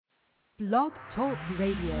Blog Talk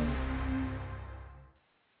Radio.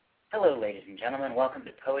 Hello, ladies and gentlemen. Welcome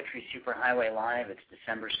to Poetry Superhighway Live. It's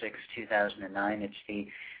December 6, 2009. It's the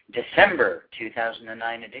December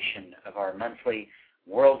 2009 edition of our monthly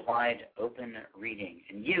worldwide open reading.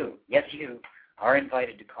 And you, yes you, are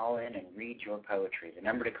invited to call in and read your poetry. The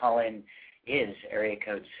number to call in is area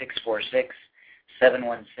code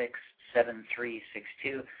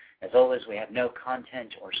 646-716-7362. As always, we have no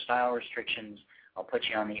content or style restrictions. I'll put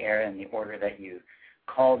you on the air in the order that you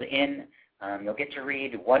called in. You'll get to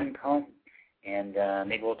read one poem, and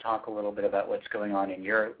maybe we'll talk a little bit about what's going on in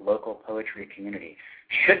your local poetry community.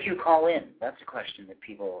 Should you call in? That's a question that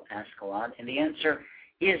people ask a lot, and the answer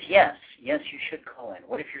is yes. Yes, you should call in.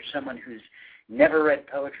 What if you're someone who's never read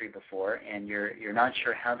poetry before and you're not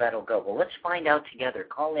sure how that'll go? Well, let's find out together.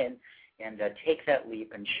 Call in and take that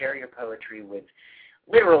leap and share your poetry with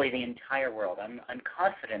literally the entire world. I'm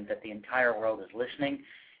confident that the entire world is listening,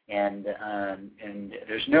 and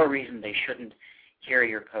there's no reason they shouldn't hear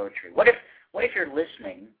your poetry. What if you're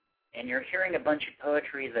listening and you're hearing a bunch of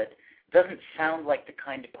poetry that doesn't sound like the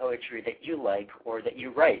kind of poetry that you like or that you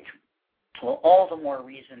write? Well, all the more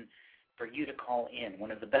reason for you to call in. One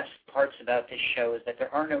of the best parts about this show is that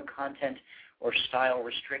there are no content or style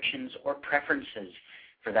restrictions or preferences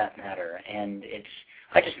for that matter, and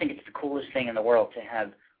I just think it's the coolest thing in the world to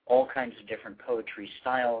have all kinds of different poetry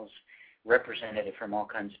styles represented from all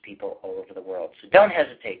kinds of people all over the world. So don't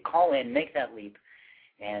hesitate. Call in, make that leap,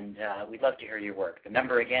 and we'd love to hear your work. The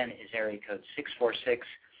number again is area code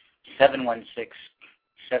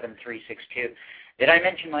 646-716-7362. Did I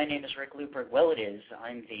mention my name is Rick Lupert? Well, it is.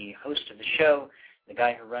 I'm the host of the show, the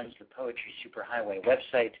guy who runs the Poetry Superhighway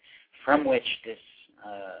website, from which this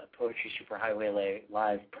Poetry Superhighway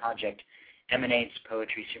Live project emanates,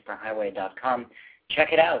 poetrysuperhighway.com.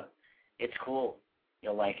 Check it out. It's cool.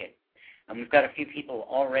 You'll like it. We've got a few people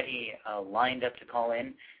already lined up to call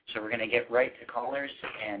in, so we're going to get right to callers,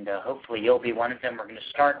 and hopefully you'll be one of them. We're going to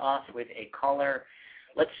start off with a caller.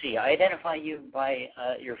 Let's see. I identify you by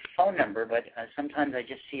your phone number, but sometimes I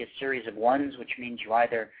just see a series of ones, which means you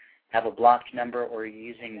either have a blocked number or you're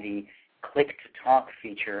using the click-to-talk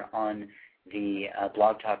feature on the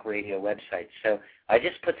Blog Talk Radio website. So I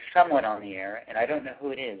just put someone on the air, and I don't know who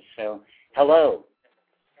it is. So, hello.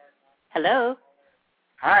 Hello.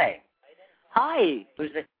 Hi. Hi.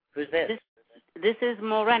 Who's this? This is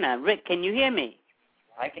Morena. Rick, can you hear me?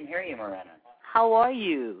 I can hear you, Morena. How are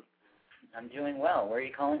you? I'm doing well. Where are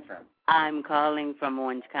you calling from? I'm calling from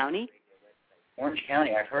Orange County. Orange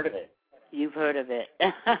County. I've heard of it. You've heard of it.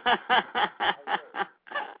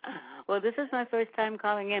 Well, this is my first time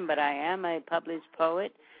calling in, but I am a published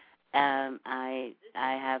poet. I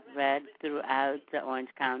have read throughout Orange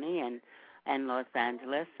County and Los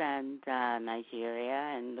Angeles and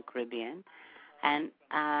Nigeria and the Caribbean. And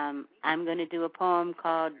I'm going to do a poem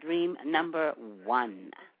called Dream Number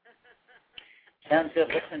 1. Sounds good.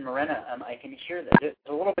 Listen, Morena, I can hear that there's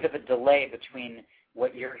a little bit of a delay between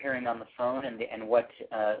what you're hearing on the phone and what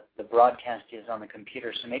the broadcast is on the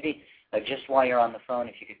computer. So maybe just while you're on the phone,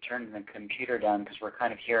 if you could turn the computer down, because we're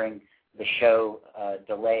kind of hearing the show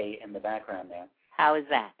delay in the background there. How is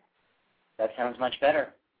that? That sounds much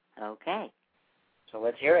better. Okay. So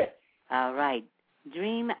let's hear it. All right.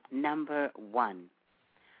 Dream number 1.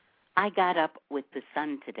 I got up with the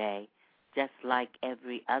sun today, just like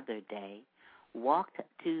every other day. Walked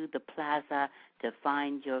to the plaza to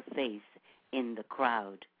find your face in the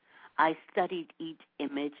crowd. I studied each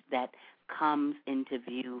image that comes into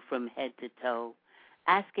view from head to toe,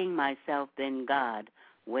 asking myself then, God,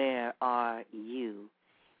 where are you?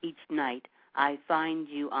 Each night I find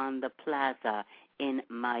you on the plaza in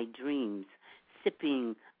my dreams,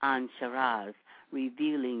 sipping on Shiraz,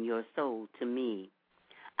 revealing your soul to me.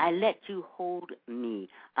 I let you hold me,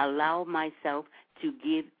 allow myself to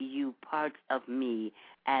give you parts of me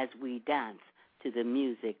as we dance to the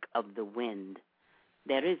music of the wind.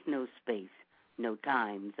 There is no space, no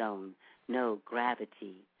time zone, no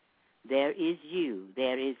gravity. There is you,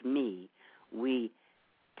 there is me. We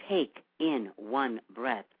take in one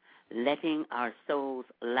breath, letting our souls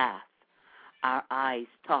laugh. Our eyes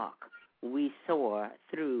talk. We soar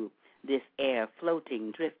through this air,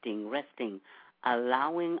 floating, drifting, resting,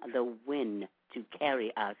 allowing the wind to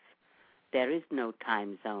carry us. There is no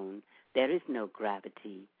time zone. There is no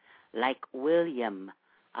gravity. Like William,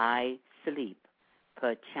 I sleep,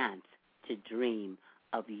 perchance to dream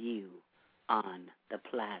of you on the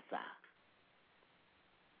plaza.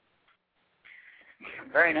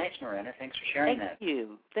 Very nice, Morena. Thanks for sharing that.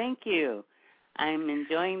 Thank you. I'm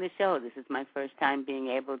enjoying the show. This is my first time being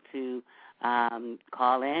able to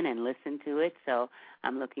call in and listen to it, so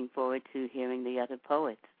I'm looking forward to hearing the other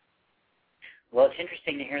poets. Well, it's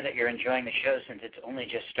interesting to hear that you're enjoying the show since it's only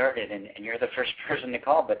just started, and you're the first person to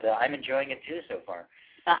call, but I'm enjoying it too so far.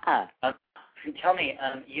 Tell me,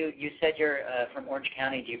 you said you're from Orange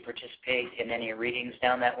County. Do you participate in any readings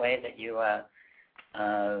down that way that you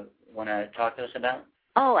want to talk to us about?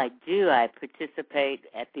 Oh, I do. I participate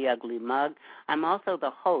at the Ugly Mug. I'm also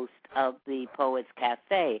the host of the Poets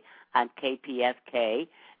Cafe on KPFK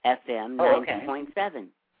FM 90.7.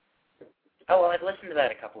 Oh, well, I've listened to that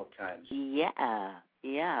a couple of times. Yeah,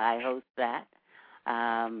 I host that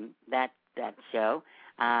that show.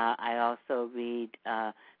 I also read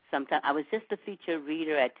sometimes. I was just a featured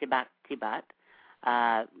reader at Tibat,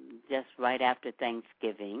 just right after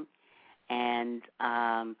Thanksgiving, and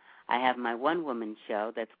I have my one-woman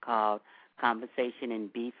show that's called Conversation in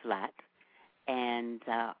B-Flat, and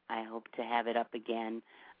I hope to have it up again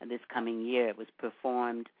this coming year. It was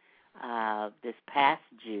performed this past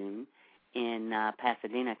June in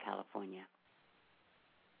Pasadena, California.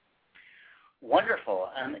 Wonderful.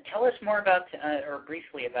 Tell us more about, or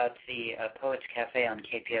briefly about the Poets Cafe on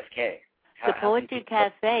KPFK. The Poetry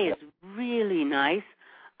Cafe is really nice.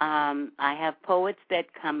 I have poets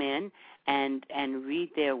that come in and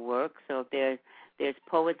read their work. So if there's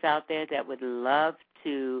poets out there that would love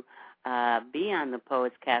to be on the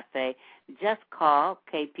Poets Cafe, just call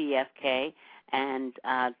KPFK and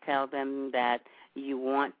tell them that you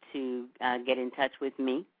want to get in touch with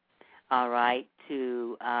me, all right,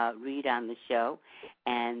 to read on the show,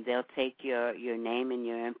 and they'll take your name and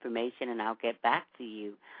your information, and I'll get back to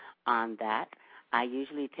you on that. I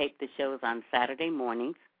usually tape the shows on Saturday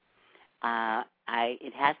mornings.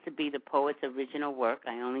 It has to be the poet's original work.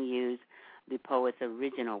 I only use the poet's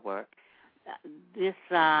original work.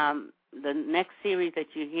 The next series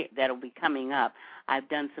that you hear that'll be coming up, I've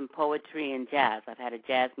done some poetry and jazz. I've had a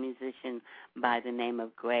jazz musician by the name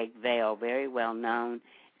of Greg Vale, very well known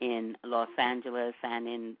in Los Angeles and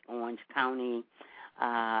in Orange County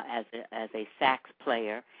as a sax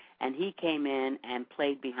player, and he came in and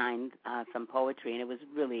played behind some poetry, and it was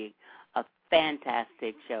really a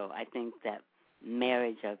fantastic show. I think that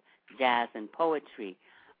marriage of jazz and poetry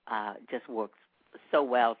just works so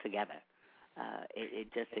well together.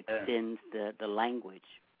 It just extends the language.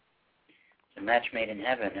 It's a match made in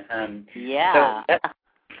heaven. Yeah. So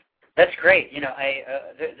that's great. You know,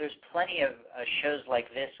 there's plenty of shows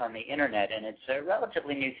like this on the internet, and it's a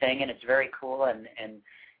relatively new thing, and it's very cool. And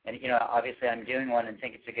you know, obviously, I'm doing one and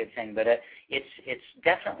think it's a good thing, but it's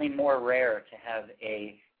definitely more rare to have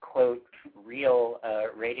a quote real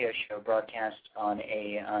radio show broadcast on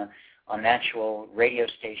an actual radio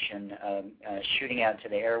station shooting out to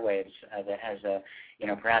the airwaves that has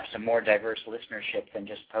perhaps a more diverse listenership than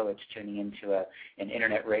just poets tuning into an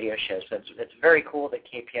internet radio show. So it's very cool that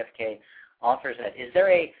KPFK offers that. Is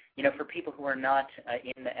there for people who are not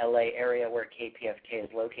in the LA area where KPFK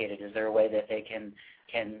is located, is there a way that they can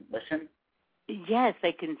listen? Yes,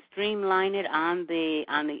 they can streamline it on the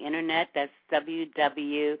internet. That's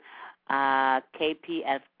www.kpfk.org.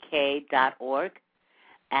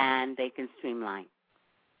 And they can streamline.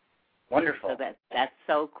 Wonderful. So that's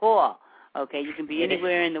so cool. Okay, you can be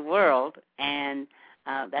anywhere in the world, and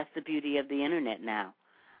that's the beauty of the internet now.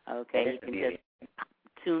 Okay, you can just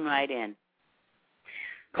tune right in.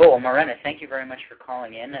 Cool. Morena, thank you very much for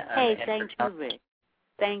calling in. Hey, thank you, Rick.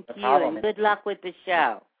 Thank you, and good luck with the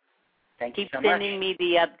show. Thank you so much. Keep sending me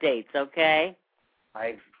the updates, okay?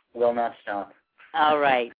 I will not stop. All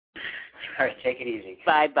right. All right, take it easy.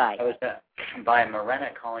 Bye-bye. I was by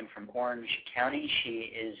Morena calling from Orange County.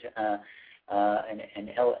 She is an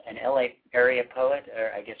LA area poet,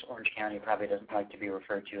 or I guess Orange County probably doesn't like to be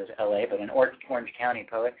referred to as LA, but an Orange County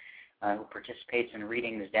poet who participates in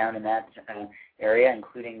readings down in that area,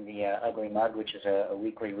 including the Ugly Mug, which is a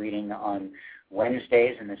weekly reading on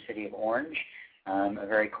Wednesdays in the city of Orange. A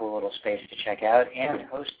very cool little space to check out, and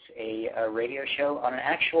hosts a radio show on an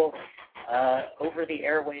actual over the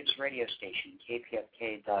airwaves radio station,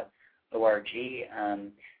 kpfk.org.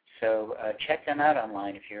 So check them out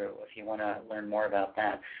online if you want to learn more about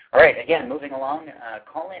that. All right, again, moving along,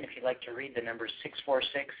 call in if you'd like to read. The number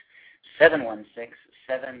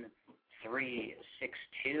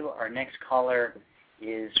 646-716-7362. Our next caller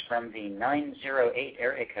is from the 908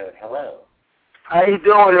 area code. Hello. How you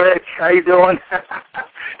doing, Rick? How you doing?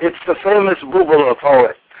 It's the famous Bubala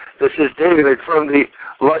poet. This is David from the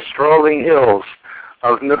lush rolling hills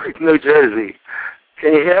of Newark, New Jersey.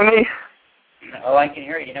 Can you hear me? Oh, I can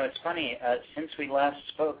hear you. You know, it's funny. Since we last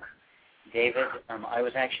spoke, David, I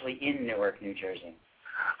was actually in Newark, New Jersey.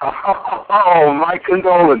 Oh, my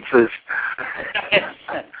condolences.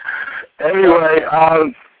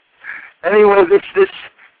 Anyway, this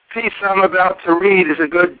piece I'm about to read is a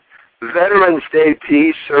good Veterans Day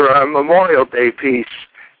piece or a Memorial Day piece,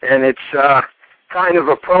 and it's kind of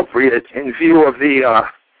appropriate in view of the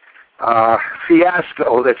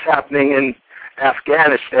fiasco that's happening in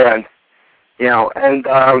Afghanistan. You know, and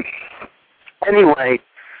anyway,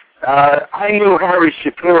 I knew Harry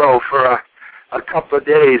Shapiro for a couple of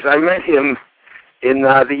days. I met him in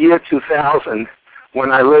the year 2000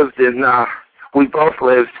 when I lived in, we both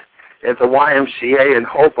lived at the YMCA in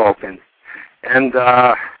Hoboken. And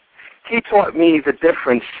he taught me the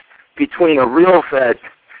difference between a real vet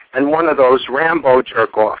and one of those Rambo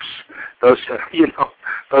jerk-offs. Those, you know,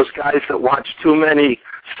 those guys that watch too many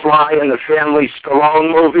Sly and the Family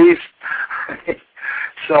Stallone movies.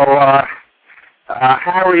 So,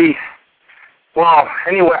 Harry, well,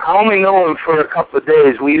 anyway, I only know him for a couple of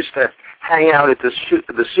days. We used to hang out at the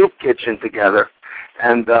soup kitchen together.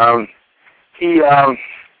 And I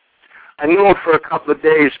knew him for a couple of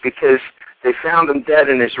days because they found him dead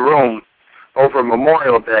in his room over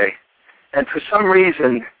Memorial Day. And for some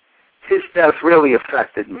reason, his death really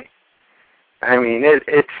affected me. I mean,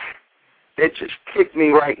 it just kicked me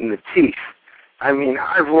right in the teeth. I mean,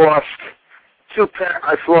 I've lost a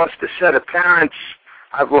set of parents.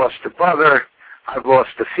 I've lost a brother. I've lost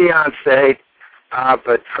a fiance.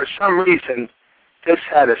 But for some reason, this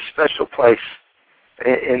had a special place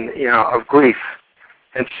in you know, of grief.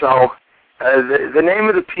 And so the name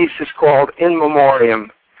of the piece is called In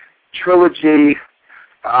Memoriam, trilogy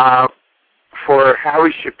for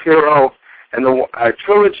Harry Shapiro, and the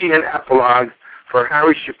trilogy and epilogue for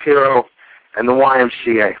Harry Shapiro and the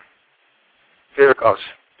YMCA. Here it goes.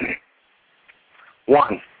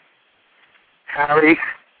 1. Harry,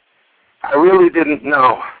 I really didn't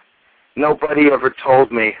know. Nobody ever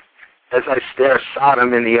told me as I stare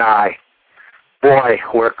Sodom in the eye. Boy,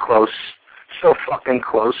 we're close. So fucking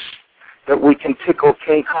close that we can tickle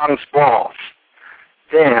King Kong's balls.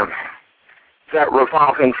 Damn, that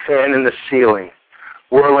revolving fan in the ceiling,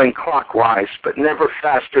 whirling clockwise, but never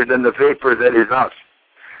faster than the vapor that is us.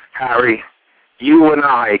 Harry, you and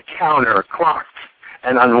I counter-clocked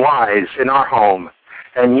and unwise in our home.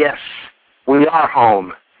 And yes, we are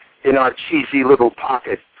home in our cheesy little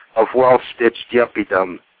pocket of well-stitched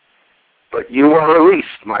yuppiedom. But you are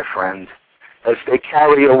released, my friend, as they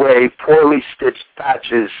carry away poorly stitched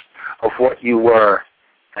patches of what you were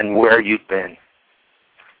and where you'd been.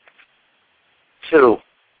 2.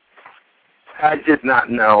 I did not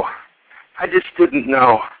know. I just didn't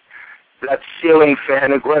know. That ceiling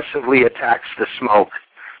fan aggressively attacks the smoke.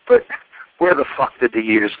 But where the fuck did the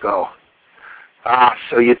years go?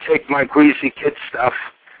 So you take my greasy kid stuff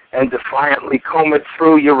and defiantly comb it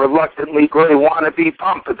through your reluctantly gray wannabe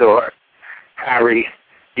pompadour. Harry,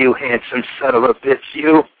 you handsome son of a bitch,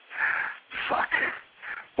 you. Fuck.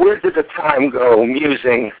 Where did the time go,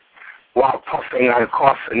 musing while puffing on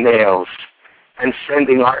coffin nails and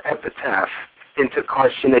sending our epitaph into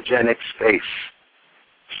carcinogenic space?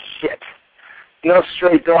 Shit. No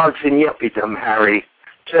stray dogs in yuppiedom, Harry.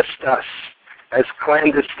 Just us, as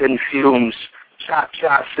clandestine fumes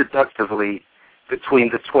cha-cha seductively between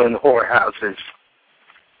the twin whorehouses.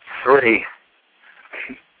 3.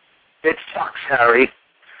 It sucks, Harry.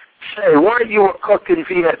 Say, weren't you a cook in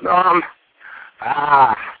Vietnam?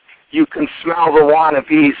 You can smell the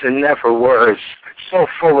wannabes and never wers, so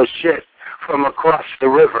full of shit from across the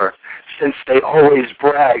river, since they always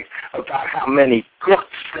brag about how many cooks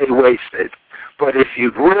they wasted. But if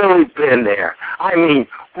you'd really been there, I mean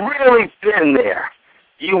really been there,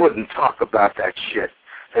 you wouldn't talk about that shit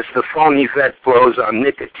as the phony vet blows on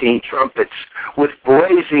nicotine trumpets with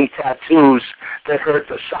blazing tattoos that hurt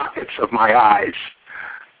the sockets of my eyes.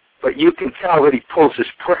 But you can tell that he pulls his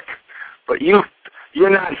prick. But you're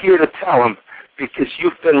not here to tell him because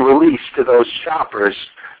you've been released to those shoppers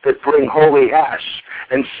that bring holy ash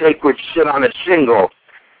and sacred shit on a shingle.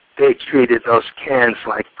 They treated those cans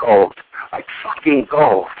like gold, like fucking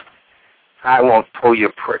gold. I won't pull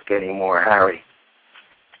your prick anymore, Harry.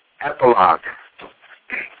 Epilogue.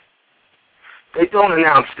 They don't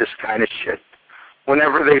announce this kind of shit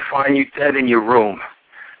whenever they find you dead in your room.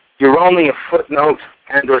 You're only a footnote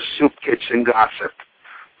and or soup kitchen gossip.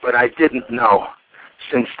 But I didn't know,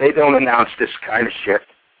 since they don't announce this kind of shit.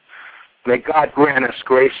 May God grant us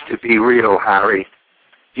grace to be real, Harry.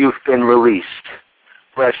 You've been released.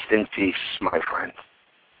 Rest in peace, my friend.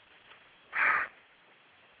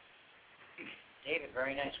 David,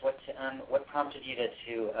 very nice. What prompted you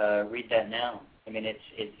to read that now? I mean, is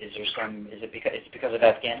it because of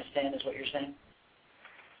Afghanistan, is what you're saying?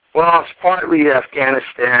 Well, it's partly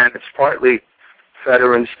Afghanistan, it's partly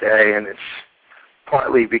Veterans Day, and it's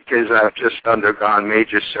partly because I've just undergone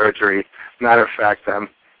major surgery. Matter of fact, I'm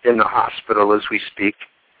in the hospital as we speak.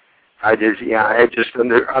 I just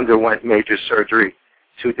underwent major surgery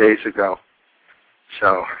 2 days ago.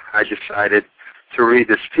 So I decided to read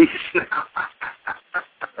this piece now.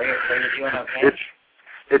 Are you doing okay?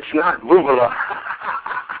 It's not Bubala.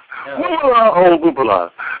 No. Bubala, oh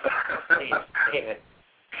Bubala. Please, David.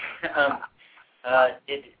 I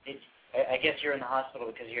guess you're in the hospital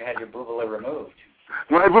because you had your Bubala removed.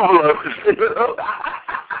 My Bubala was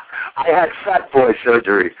I had fat boy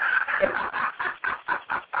surgery.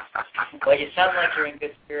 Well, you sound like you're in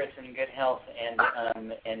good spirits and in good health, and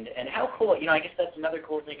how cool. I guess that's another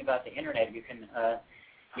cool thing about the internet. You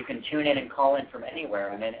can tune in and call in from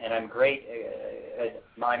anywhere, and I'm great.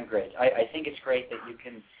 I'm great. I think it's great that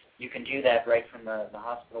you can do that right from the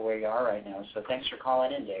hospital where you are right now. So thanks for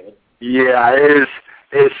calling in, David. Yeah,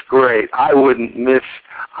 it's great. I wouldn't miss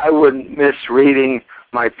reading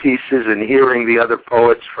my pieces and hearing the other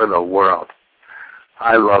poets for the world.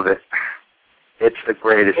 I love it. It's the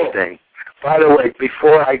greatest thing. By the way,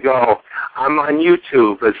 before I go, I'm on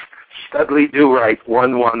YouTube as Studley Do Right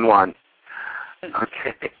 111.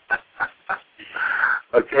 Okay.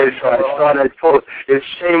 Okay, so I thought I'd pull. It's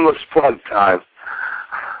shameless plug time.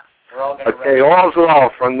 Okay, all's well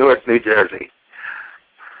from Newark, New Jersey.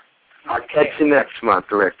 I'll catch you next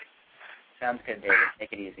month, Rick. Sounds good, David.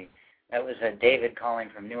 Take it easy. That was David calling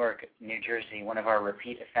from Newark, New Jersey, one of our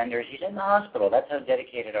repeat offenders. He's in the hospital. That's how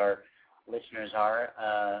dedicated our listeners are,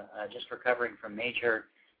 just recovering from major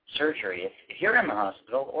surgery. If you're in the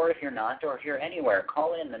hospital, or if you're not, or if you're anywhere,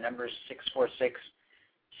 call in. The number is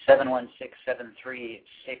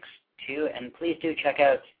 646-716-7362. And please do check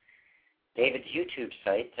out David's YouTube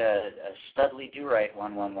site, Studley Do Right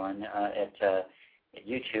 111 at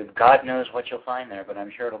YouTube. God knows what you'll find there, but I'm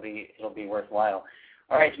sure it'll be worthwhile.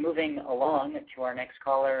 All right, moving along to our next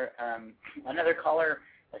caller. Another caller,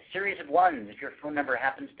 a series of ones. If your phone number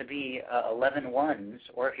happens to be 11 ones,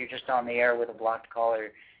 or if you're just on the air with a blocked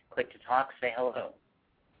caller, click to talk. Say hello.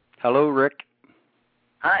 Hello, Rick.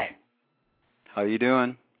 Hi. How you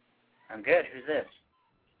doing? I'm good. Who's this?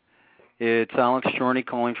 It's Alex Shorney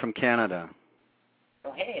calling from Canada.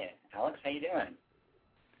 Oh, hey, Alex. How you doing?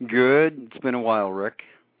 Good. It's been a while, Rick.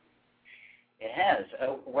 It has.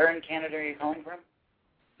 Where in Canada are you calling from?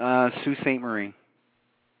 Sault Ste. Marie.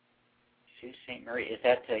 Sault Ste. Marie. Is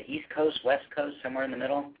that East Coast, West Coast, somewhere in the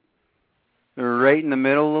middle? Right in the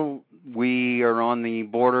middle. We are on the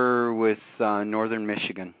border with northern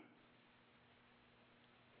Michigan.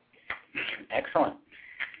 Excellent.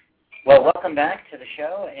 Well, welcome back to the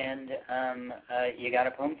show, and you got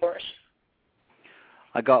a poem for us?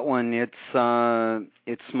 I got one. It's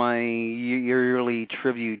my yearly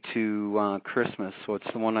tribute to Christmas, so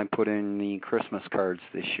it's the one I put in the Christmas cards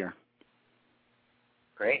this year.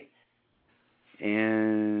 Great.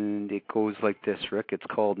 And it goes like this, Rick. It's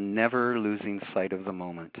called Never Losing Sight of the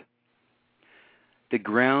Moment. The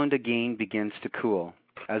ground again begins to cool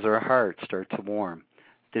as our hearts start to warm.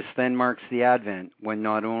 This then marks the Advent when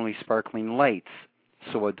not only sparkling lights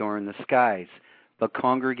so adorn the skies, but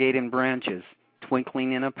congregate in branches,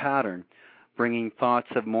 twinkling in a pattern, bringing thoughts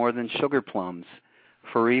of more than sugar plums.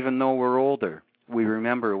 For even though we're older, we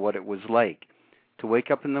remember what it was like to wake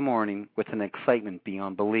up in the morning with an excitement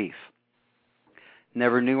beyond belief.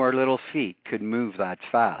 Never knew our little feet could move that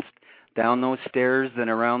fast, down those stairs then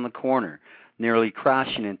around the corner, nearly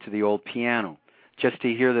crashing into the old piano, just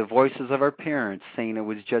to hear the voices of our parents saying it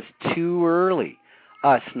was just too early,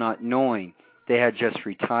 us not knowing they had just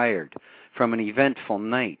retired from an eventful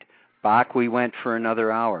night. Back we went for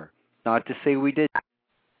another hour. Not to say we did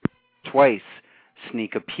twice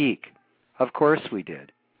sneak a peek. Of course we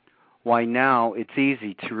did. Why, now it's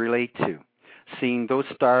easy to relate to, seeing those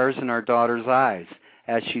stars in our daughter's eyes,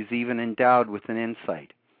 as she's even endowed with an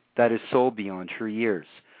insight that is so beyond her years.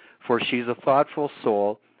 For she's a thoughtful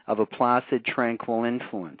soul of a placid, tranquil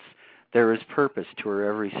influence. There is purpose to her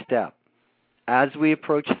every step. As we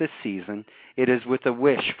approach this season, it is with a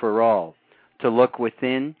wish for all to look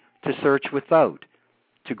within, to search without,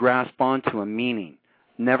 to grasp onto a meaning,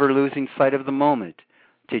 never losing sight of the moment,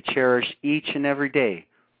 to cherish each and every day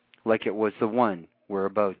like it was the one we're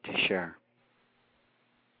about to share.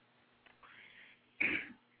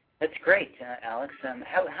 That's great, Alex.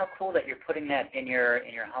 How cool that you're putting that in your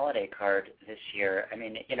holiday card this year. I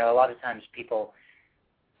mean, a lot of times people,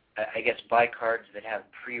 I guess, buy cards that have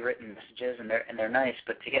pre-written messages, and they're nice,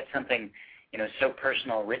 but to get something, so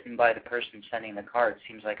personal, written by the person sending the card,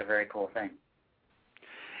 seems like a very cool thing.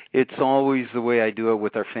 It's always the way I do it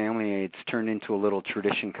with our family. It's turned into a little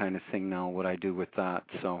tradition kind of thing now, what I do with that.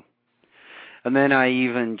 So And then I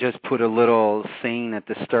even just put a little saying at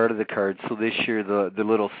the start of the card. So this year, the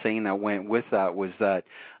little saying that went with that was that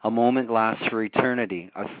a moment lasts for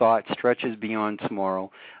eternity. A thought stretches beyond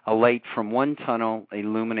tomorrow. A light from one tunnel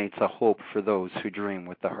illuminates a hope for those who dream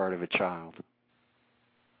with the heart of a child.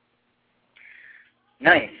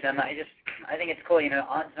 Nice. I think it's cool.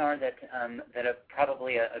 Odds are that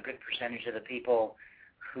probably a good percentage of the people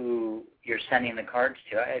who you're sending the cards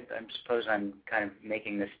to, I suppose I'm kind of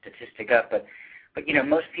making this statistic up, but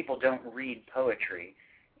most people don't read poetry,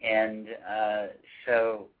 and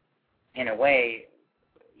so in a way,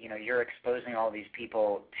 you're exposing all these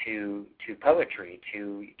people to poetry,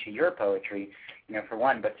 to your poetry, for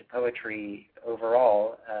one, but to poetry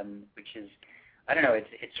overall, which is, I don't know,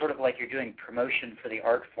 it's sort of like you're doing promotion for the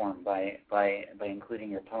art form by including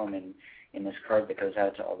your poem in this card that goes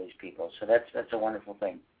out to all these people. So that's a wonderful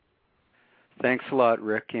thing. Thanks a lot,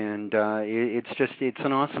 Rick. And it's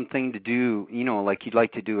an awesome thing to do, like you'd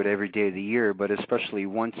like to do it every day of the year, but especially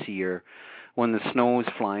once a year when the snow is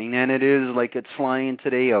flying. And it is like it's flying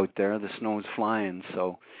today out there. The snow is flying.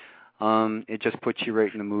 So it just puts you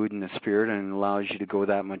right in the mood and the spirit and allows you to go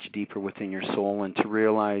that much deeper within your soul and to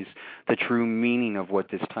realize the true meaning of what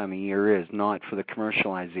this time of year is, not for the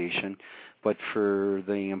commercialization, but for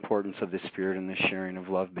the importance of the spirit and the sharing of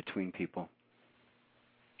love between people.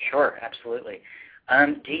 Sure, absolutely.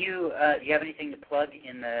 Do you have anything to plug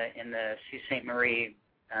in the Sault Ste. Marie,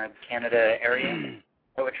 Canada area,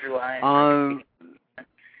 poetry-wise?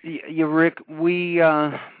 Yeah, Rick, we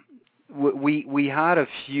had a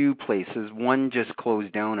few places. One just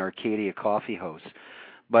closed down, Arcadia Coffee House.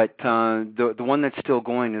 But the one that's still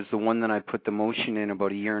going is the one that I put the motion in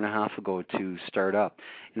about a year and a half ago to start up.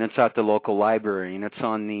 And it's at the local library, and it's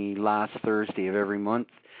on the last Thursday of every month.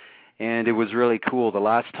 And it was really cool. The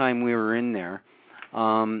last time we were in there,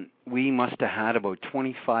 we must have had about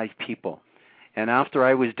 25 people. And after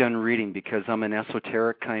I was done reading, because I'm an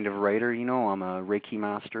esoteric kind of writer, I'm a Reiki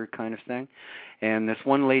master kind of thing. And this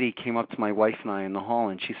one lady came up to my wife and I in the hall,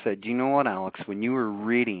 and she said, "Do you know what, Alex, when you were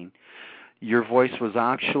reading, your voice was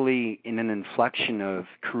actually in an inflection of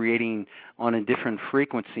creating on a different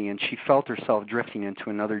frequency," and she felt herself drifting into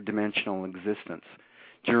another dimensional existence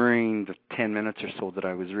during the 10 minutes or so that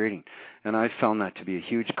I was reading. And I found that to be a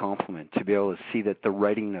huge compliment, to be able to see that the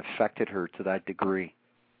writing affected her to that degree.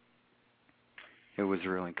 It was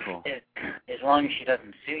really cool. As long as she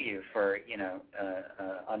doesn't sue you for,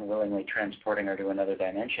 unwillingly transporting her to another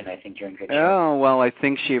dimension, I think you're in good shape. Oh, well, I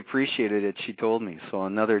think she appreciated it, she told me. So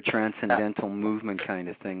another transcendental movement kind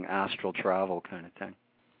of thing, astral travel kind of thing.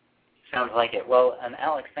 Sounds like it. Well,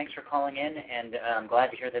 Alex, thanks for calling in, and I'm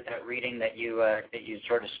glad to hear that reading that you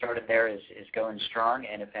sort of started there is going strong.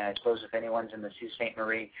 And I suppose if anyone's in the Sault Ste.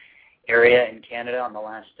 Marie area in Canada on the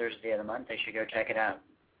last Thursday of the month, they should go check it out.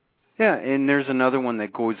 Yeah, and there's another one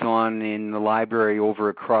that goes on in the library over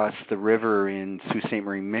across the river in Sault Ste.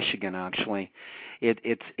 Marie, Michigan, actually.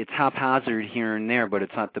 It's haphazard here and there, but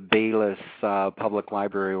it's at the Bayless Public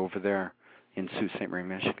Library over there in Sault Ste. Marie,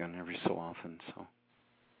 Michigan, every so often. So.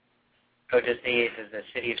 Oh, does the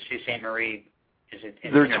city of Sault Ste. Marie, is it?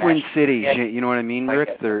 They're twin cities, yeah. You know what I mean, Rick?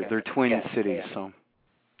 Okay. They're twin cities, yeah. So,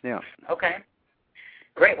 yeah. Okay.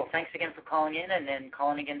 Great. Well, thanks again for calling in, and then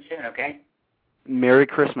calling again soon, okay? Merry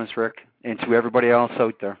Christmas, Rick, and to everybody else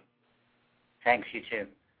out there. Thanks, you too.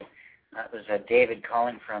 That was David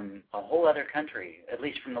calling from a whole other country, at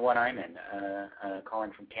least from the one I'm in, calling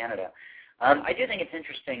from Canada. I do think it's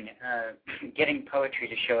interesting getting poetry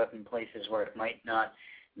to show up in places where it might not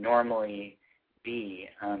normally be.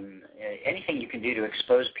 Anything you can do to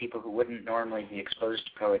expose people who wouldn't normally be exposed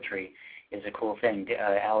to poetry is a cool thing.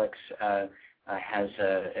 Alex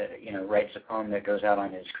writes a poem that goes out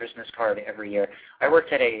on his Christmas card every year. I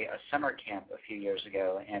worked at a summer camp a few years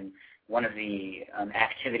ago, and one of the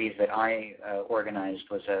activities that I organized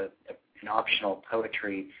was an optional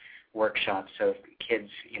poetry workshop. So if kids,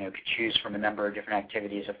 could choose from a number of different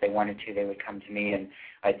activities. If they wanted to, they would come to me, and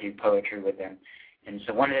I'd do poetry with them. And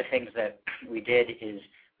so one of the things that we did is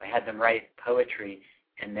I had them write poetry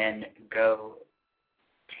and then go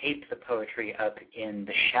tape the poetry up in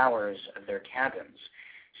the showers of their cabins.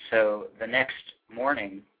 So the next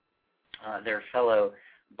morning, their fellow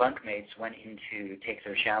bunkmates went in to take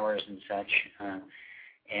their showers and such,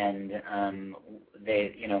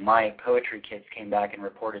 they, my poetry kids came back and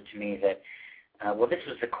reported to me that, this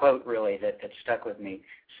was the quote really that stuck with me.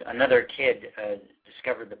 So another kid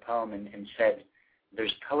discovered the poem and said,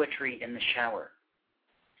 "There's poetry in the shower,"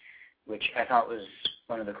 which I thought was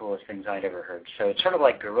one of the coolest things I'd ever heard. So it's sort of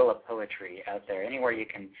like guerrilla poetry out there. Anywhere you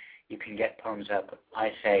can get poems up,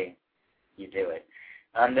 I say you do it.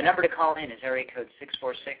 The number to call in is area code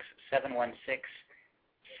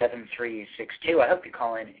 646-716-7362. I hope you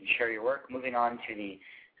call in and share your work. Moving on to the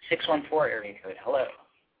 614 area code. Hello.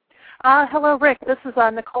 Hello, Rick. This is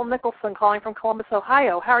Nicole Nicholson calling from Columbus,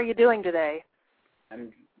 Ohio. How are you doing today?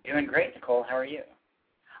 I'm doing great, Nicole. How are you?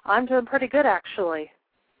 I'm doing pretty good, actually.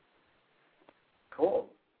 Cool.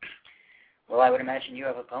 Well, I would imagine you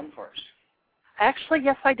have a poem for us. Actually,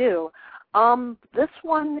 yes, I do. This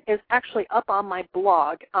one is actually up on my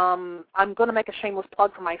blog. I'm going to make a shameless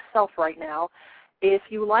plug for myself right now. If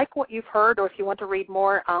you like what you've heard or if you want to read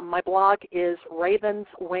more, my blog is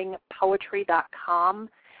ravenswingpoetry.com.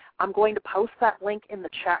 I'm going to post that link in the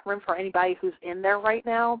chat room for anybody who's in there right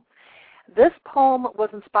now. This poem was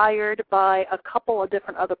inspired by a couple of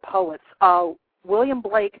different other poets, William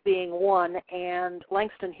Blake being one and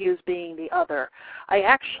Langston Hughes being the other. I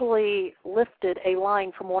actually lifted a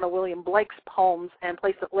line from one of William Blake's poems and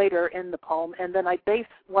placed it later in the poem, and then I based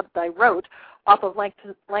what I wrote off of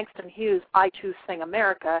Langston Hughes' I Too Sing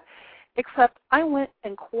America, except I went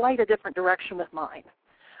in quite a different direction with mine.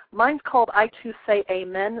 Mine's called I Too Say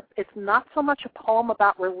Amen. It's not so much a poem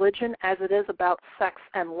about religion as it is about sex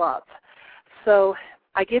and love. So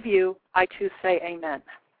I give you I Too Say Amen.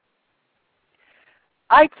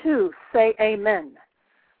 I too say amen.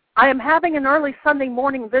 I am having an early Sunday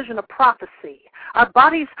morning vision of prophecy, our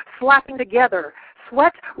bodies slapping together,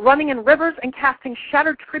 sweat running in rivers and casting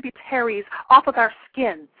shattered tributaries off of our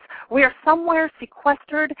skins. We are somewhere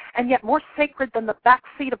sequestered and yet more sacred than the back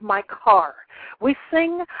seat of my car. We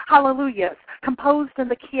sing hallelujahs composed in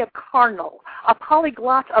the key of carnal, a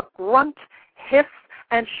polyglot of grunt, hiss,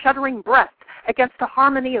 and shuddering breath against a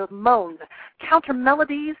harmony of moan, counter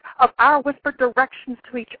melodies of our whispered directions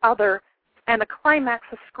to each other, and a climax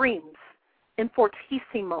of screams in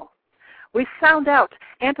fortissimo. We sound out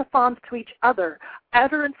antiphons to each other,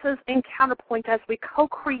 utterances in counterpoint as we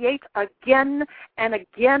co-create again and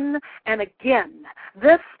again and again.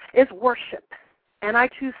 This is worship, and I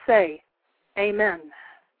too say, amen.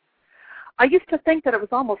 I used to think that it was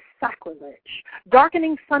almost sacrilege,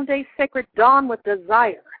 darkening Sunday's sacred dawn with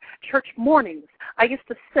desire. Church mornings, I used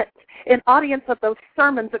to sit in audience of those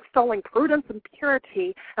sermons extolling prudence and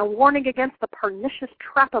purity and warning against the pernicious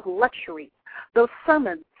trap of lechery. Those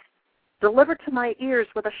sermons delivered to my ears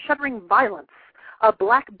with a shuddering violence, a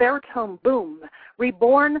black baritone boom,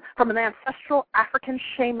 reborn from an ancestral African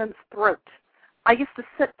shaman's throat. I used to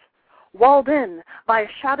sit walled in by a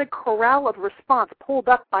shouted chorale of response pulled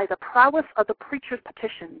up by the prowess of the preacher's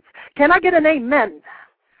petitions. Can I get an amen?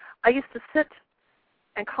 I used to sit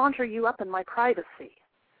and conjure you up in my privacy,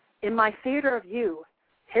 in my theater of you,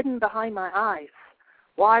 hidden behind my eyes,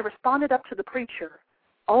 while I responded up to the preacher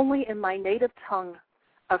only in my native tongue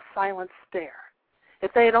of silent stare.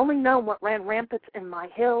 If they had only known what ran rampant in my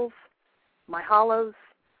hills, my hollows,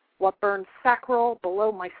 what burned sacral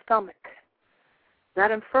below my stomach, that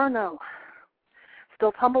inferno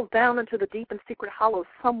still tumbles down into the deep and secret hollow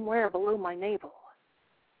somewhere below my navel.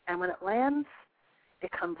 And when it lands, it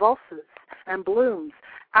convulses and blooms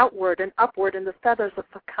outward and upward in the feathers of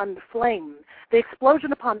fecund flame. The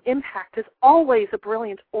explosion upon impact is always a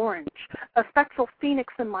brilliant orange, a spectral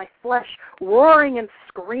phoenix in my flesh, roaring and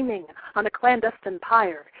screaming on a clandestine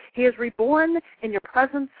pyre. He is reborn in your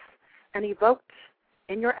presence and evoked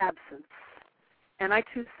in your absence. And I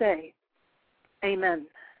too say, amen.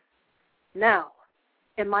 Now,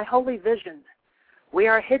 in my holy vision, we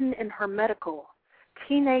are hidden in hermetical,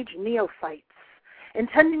 teenage neophytes,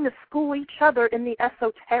 intending to school each other in the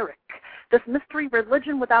esoteric, this mystery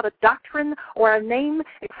religion without a doctrine or a name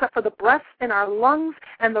except for the breaths in our lungs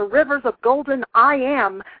and the rivers of golden I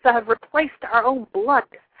am that have replaced our own blood.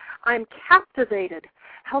 I am captivated,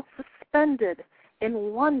 held suspended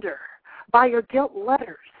in wonder by your gilt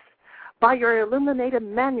letters, by your illuminated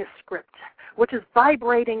manuscript, which is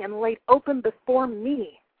vibrating and laid open before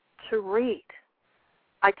me to read.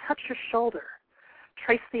 I touch your shoulder,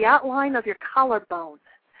 trace the outline of your collarbone,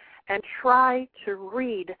 and try to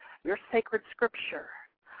read your sacred scripture,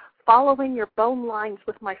 following your bone lines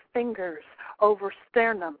with my fingers over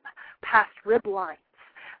sternum, past rib lines,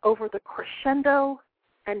 over the crescendo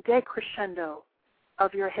and decrescendo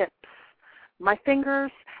of your hips. My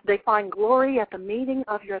fingers, they find glory at the meeting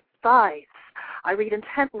of your thighs. I read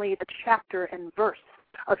intently the chapter and verse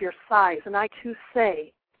of your sighs, and I too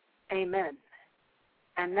say, amen.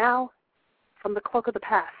 And now, from the cloak of the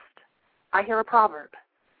past, I hear a proverb.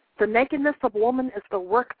 The nakedness of woman is the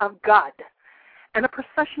work of God, and a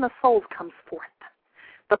procession of souls comes forth.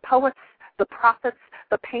 The poets, the prophets,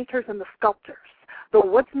 the painters, and the sculptors, the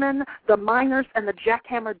woodsmen, the miners, and the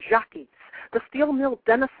jackhammer jockeys, the steel mill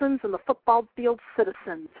denizens and the football field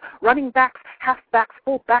citizens, running backs, halfbacks,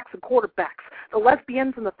 fullbacks, and quarterbacks, the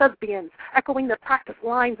lesbians and the thespians, echoing their practice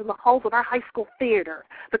lines in the halls of our high school theater,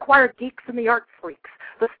 the choir geeks and the art freaks,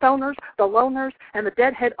 the stoners, the loners, and the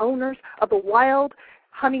deadhead owners of the wild,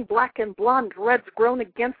 honey black and blonde dreads grown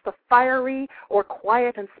against the fiery or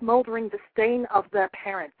quiet and smoldering disdain of their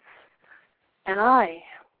parents. And I,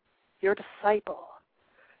 your disciple,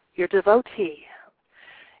 your devotee,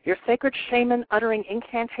 your sacred shaman uttering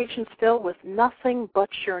incantations filled with nothing but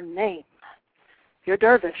your name, your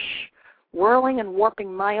dervish, whirling and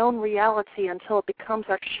warping my own reality until it becomes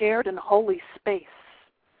our shared and holy space,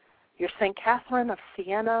 your St. Catherine of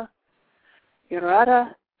Siena, your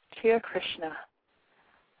Radha Tir Krishna,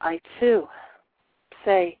 I too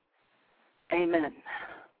say amen.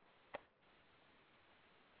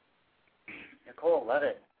 Nicole, love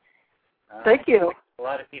it. Thank you. A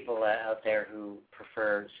lot of people out there who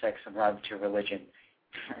prefer sex and love to religion,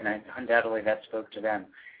 and undoubtedly that spoke to them.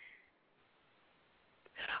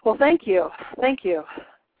 Well, thank you. Thank you.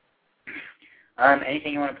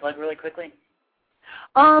 Anything you want to plug really quickly?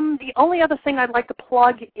 The only other thing I'd like to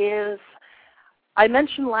plug is I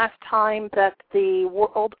mentioned last time that the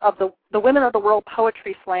Women of the World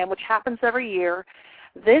Poetry Slam, which happens every year,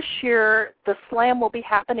 this year the slam will be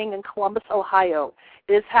happening in Columbus, Ohio.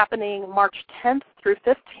 It is happening March 10th through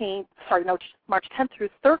 13th,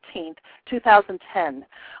 2010.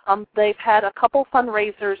 They've had a couple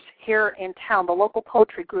fundraisers here in town, the local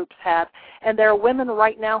poetry groups have, and there are women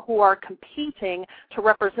right now who are competing to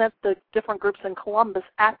represent the different groups in Columbus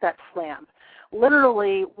at that slam.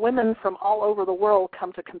 Literally, women from all over the world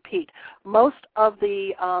come to compete. Most of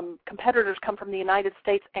the competitors come from the United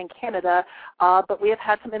States and Canada, but we have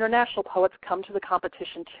had some international poets come to the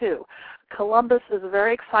competition too. Columbus is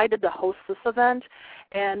very excited to host this event,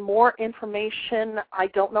 and more information, I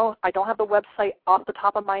don't know, I don't have the website off the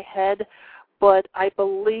top of my head, but I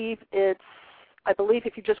believe if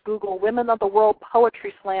you just Google Women of the World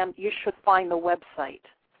Poetry Slam, you should find the website.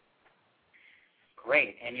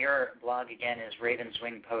 Great. And your blog, again, is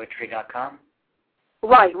ravenswingpoetry.com?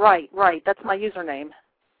 Right. That's my username.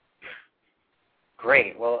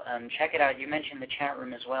 Great. Well, check it out. You mentioned the chat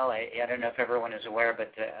room as well. I don't know if everyone is aware,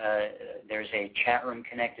 but there's a chat room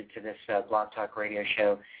connected to this Blog Talk Radio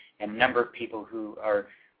show, and a number of people who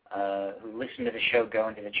listen to the show go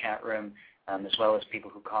into the chat room, as well as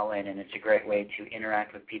people who call in, and it's a great way to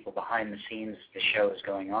interact with people behind the scenes as the show is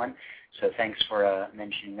going on. So thanks for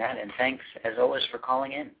mentioning that, and thanks, as always, for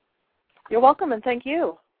calling in. You're welcome, and thank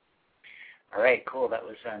you. All right, cool. That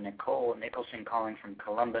was Nicole Nicholson calling from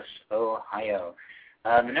Columbus, Ohio.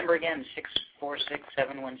 The number again,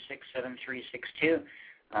 646-716-7362.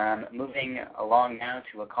 Moving along now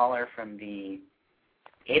to a caller from the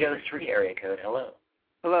 803 area code. Hello.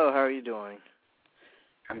 Hello, how are you doing?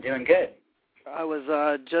 I'm doing good. I was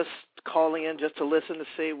just calling in just to listen to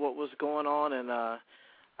see what was going on, and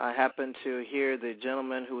I happened to hear the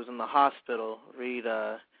gentleman who was in the hospital read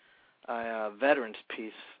a veteran's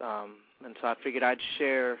piece, and so I figured I'd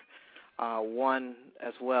share one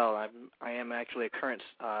as well. I am actually a current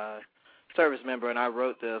service member, and I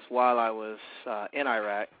wrote this while I was in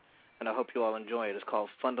Iraq, and I hope you all enjoy it. It's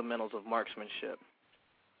called Fundamentals of Marksmanship.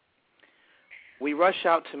 We rush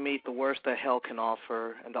out to meet the worst that hell can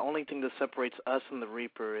offer, and the only thing that separates us and the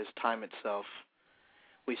Reaper is time itself.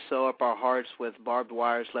 We sew up our hearts with barbed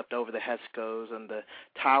wires left over the Hescos, and the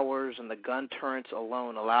towers and the gun turrets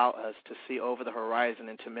alone allow us to see over the horizon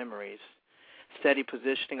into memories, steady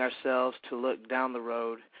positioning ourselves to look down the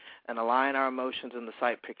road and align our emotions in the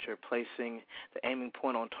sight picture, placing the aiming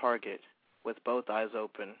point on target with both eyes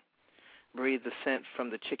open. Breathe the scent from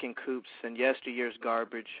the chicken coops and yesteryear's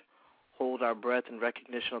garbage. Hold our breath in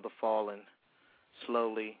recognition of the fallen.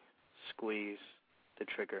 Slowly squeeze the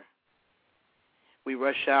trigger. We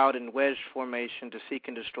rush out in wedge formation to seek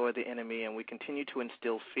and destroy the enemy, and we continue to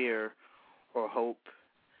instill fear or hope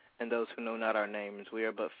in those who know not our names. We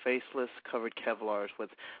are but faceless, covered Kevlars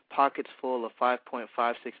with pockets full of 5.56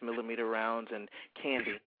 millimeter rounds and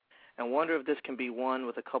candy, and wonder if this can be won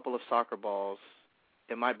with a couple of soccer balls.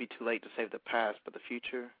 It might be too late to save the past, but the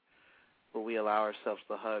future, will we allow ourselves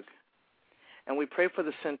the hug? And we pray for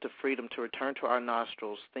the scent of freedom to return to our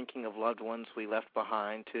nostrils, thinking of loved ones we left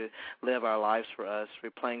behind to live our lives for us,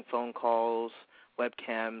 replaying phone calls,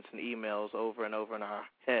 webcams, and emails over and over in our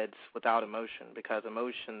heads without emotion, because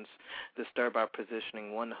emotions disturb our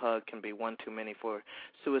positioning. One hug can be one too many, for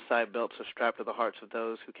suicide belts are strapped to the hearts of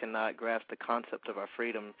those who cannot grasp the concept of our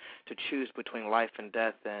freedom to choose between life and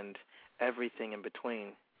death and everything in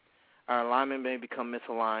between. Our alignment may become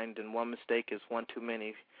misaligned, and one mistake is one too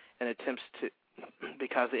many, and attempts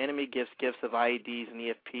because the enemy gives gifts of IEDs and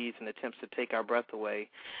EFPs and attempts to take our breath away,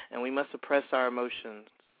 and we must suppress our emotions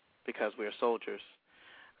because we are soldiers,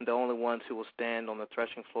 and the only ones who will stand on the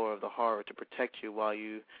threshing floor of the horror to protect you while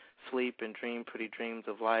you sleep and dream pretty dreams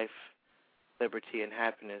of life, liberty, and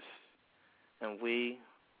happiness, and we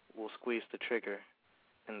will squeeze the trigger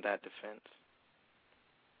in that defense.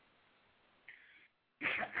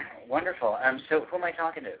 Wonderful. So who am I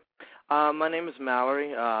talking to? My name is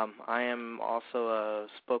Mallory. I am also a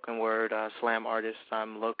spoken word slam artist.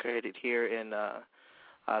 I'm located here in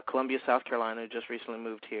Columbia, South Carolina. Just recently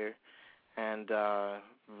moved here, and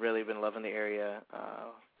really been loving the area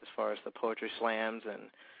as far as the poetry slams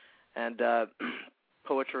and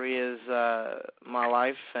poetry is my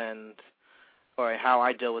life or how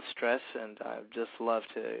I deal with stress, and I just love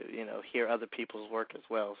to hear other people's work as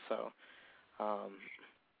well. So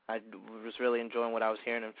I was really enjoying what I was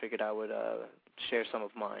hearing and figured I would share some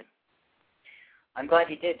of mine. I'm glad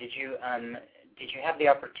you did. Did you have the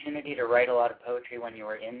opportunity to write a lot of poetry when you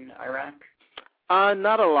were in Iraq?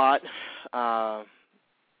 Not a lot.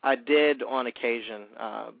 I did on occasion,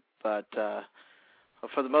 but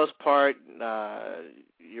for the most part,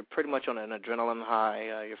 you're pretty much on an adrenaline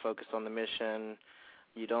high. You're focused on the mission.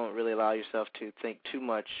 You don't really allow yourself to think too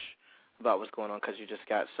much about what's going on because you just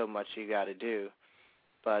got so much you got to do.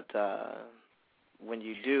 But when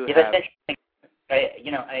you do have... That's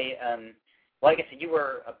interesting. Like I said, you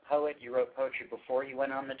were a poet. You wrote poetry before you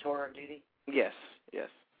went on the tour of duty? Yes.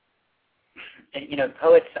 And,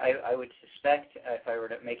 poets, I would suspect, if I were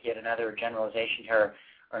to make yet another generalization here,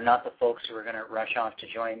 are not the folks who are going to rush off to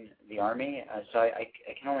join the Army. So I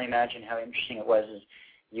can only imagine how interesting it was as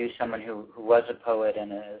you, someone who was a poet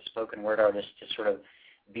and a spoken word artist, to sort of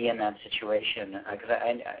be in that situation. Because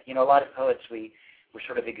a lot of poets, we're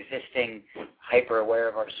sort of existing, hyper aware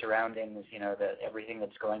of our surroundings. That everything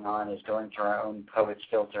that's going on is going through our own poet's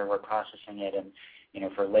filter. We're processing it, and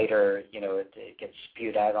for later, it gets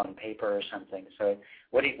spewed out on paper or something. So,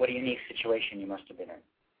 what a unique situation you must have been in.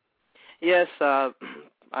 Yes, I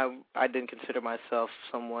didn't consider myself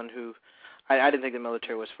someone who I didn't think the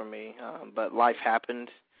military was for me, but life happened,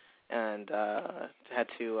 and had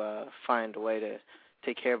to find a way to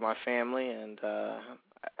take care of my family, and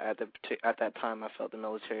at that time I felt the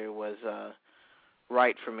military was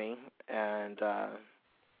right for me, and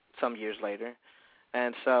some years later,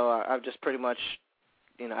 and so I've just pretty much,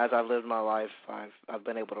 as I've lived my life, I've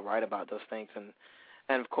been able to write about those things, and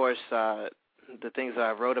of course the things that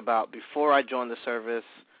I wrote about before I joined the service,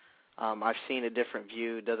 I've seen a different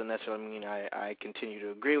view. It doesn't necessarily mean I continue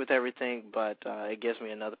to agree with everything, but it gives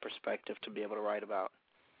me another perspective to be able to write about.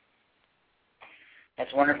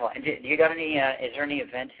 That's wonderful. And do you got any? Is there any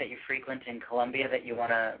events that you frequent in Columbia that you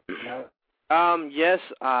want to know? Yes,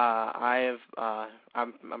 I have.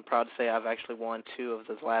 I'm proud to say I've actually won 2 of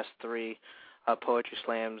the last 3 poetry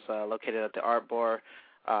slams located at the Art Bar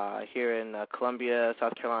here in Columbia,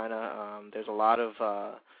 South Carolina. There's a lot of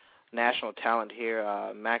national talent here.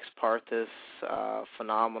 Max Parthas,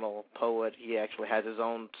 phenomenal poet. He actually has his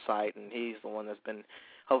own site, and he's the one that's been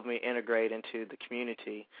helping me integrate into the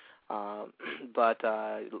community. But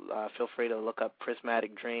feel free to look up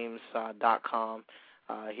prismaticdreams.com.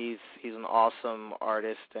 He's an awesome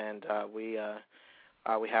artist, and we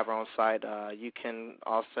have our own site. You can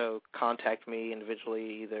also contact me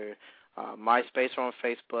individually, either MySpace or on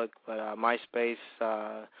Facebook, but MySpace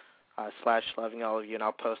 /loving all of you, and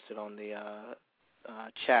I'll post it on the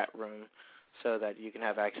chat room so that you can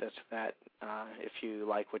have access to that if you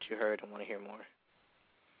like what you heard and want to hear more.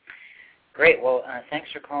 Great. Well, thanks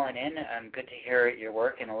for calling in. Good to hear your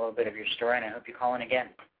work and a little bit of your story, and I hope you call in again.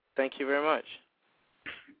 Thank you very much.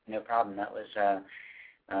 No problem. That was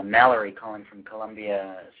Mallory calling from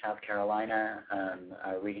Columbia, South Carolina,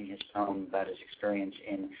 reading his poem about his experience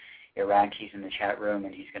in Iraq. He's in the chat room,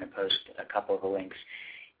 and he's going to post a couple of the links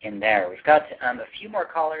in there. We've got a few more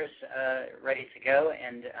callers ready to go,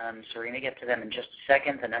 and so we're going to get to them in just a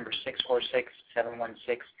second. The number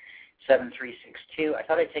 646-716-7362. I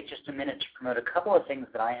thought I'd take just a minute to promote a couple of things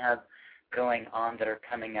that I have going on that are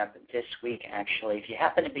coming up this week, actually. If you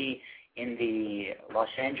happen to be in the Los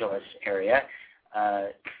Angeles area,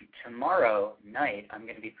 tomorrow night I'm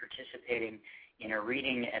going to be participating in a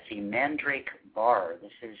reading at the Mandrake Bar.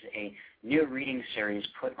 This is a new reading series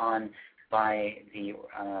put on by the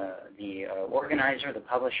organizer, the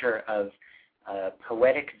publisher of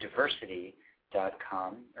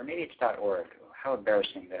PoeticDiversity.com, or maybe it's .org. How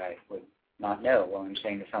embarrassing that I would not know while I'm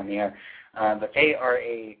saying this on the air. But they are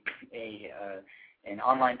an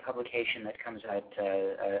online publication that comes out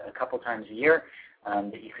a couple times a year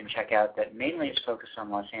that you can check out, that mainly is focused on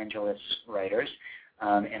Los Angeles writers.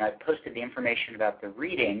 And I posted the information about the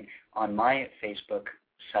reading on my Facebook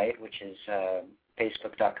site, which is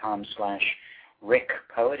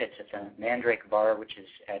facebook.com/RickPoet. It's a Mandrake Bar, which is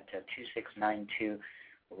at 2692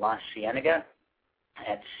 La Cienega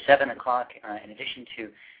at 7 o'clock. In addition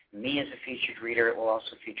to me as a featured reader, it will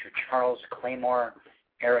also feature Charles Claymore,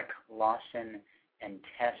 Eric Lawson, and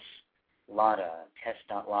Tess Lotta,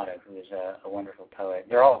 who is a wonderful poet.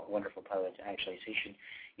 They're all wonderful poets, actually, so you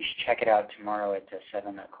should check it out tomorrow at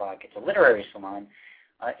 7 o'clock. It's a literary salon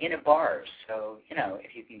in a bar, so,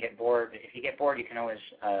 if you get bored, you can always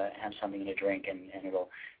have something to drink, and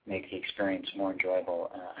it'll make the experience more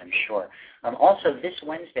enjoyable, I'm sure. Also, this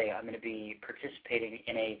Wednesday, I'm going to be participating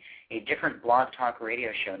in a different Blog Talk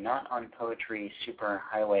radio show, not on Poetry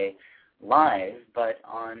Superhighway Live, but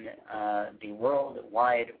on the World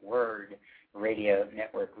Wide Word Radio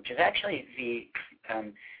Network, which is actually the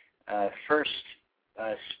first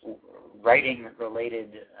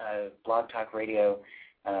writing-related Blog Talk radio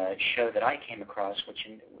show that I came across, which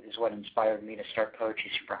is what inspired me to start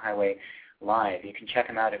Poetry Superhighway Live. You can check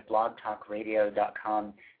them out at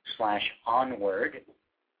blogtalkradio.com/onward,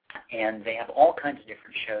 and they have all kinds of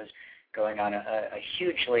different shows going on, a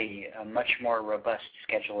much more robust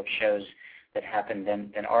schedule of shows that happen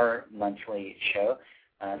than our monthly show.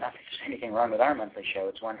 Not that there's anything wrong with our monthly show,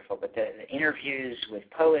 it's wonderful, but the interviews with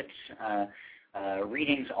poets,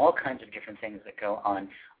 readings, all kinds of different things that go on.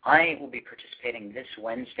 I will be participating this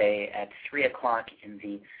Wednesday at 3 o'clock in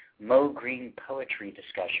the Mo Green Poetry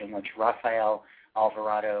discussion, which Rafael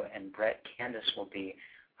Alvarado and Brett Candace will be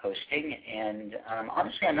hosting, and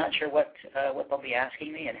honestly, I'm not sure what they'll be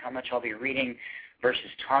asking me and how much I'll be reading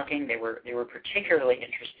versus talking. They were particularly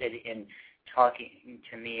interested in talking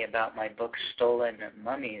to me about my book Stolen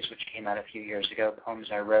Mummies, which came out a few years ago,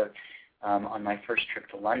 poems I wrote on my first trip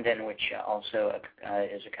to London, which also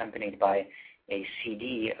is accompanied by a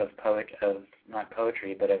CD of not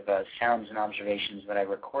poetry, but of sounds and observations that I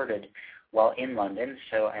recorded while in London.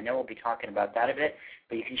 So I know we'll be talking about that a bit,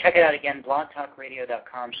 but you can check it out again,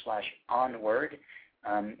 blogtalkradio.com/onward.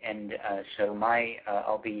 So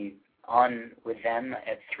I'll be on with them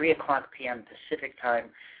at 3 o'clock p.m. Pacific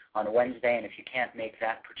time on Wednesday, and if you can't make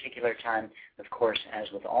that particular time, of course, as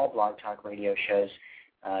with all Blog Talk radio shows,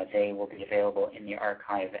 they will be available in the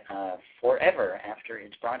archive forever after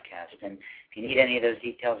its broadcast. And if you need any of those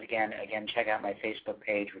details, again, check out my Facebook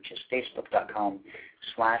page, which is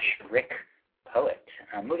facebook.com/RickPoet.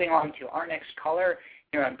 Moving on to our next caller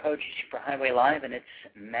here on Poetry Superhighway Live, and it's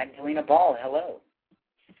Magdalena Ball. Hello.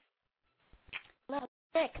 Hello,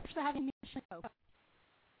 Rick. Thanks for having me on the show.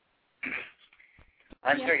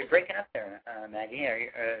 I'm sorry, you're breaking up there, Maggie.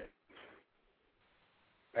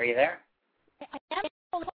 Are you there?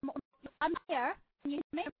 I'm here. Can you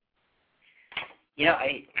hear me?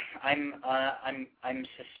 I'm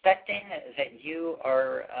suspecting that you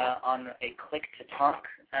are on a click to talk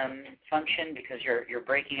function because you're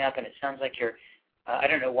breaking up, and it sounds like you're. I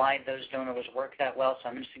don't know why those don't always work that well, so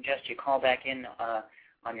I'm going to suggest you call back in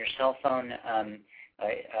on your cell phone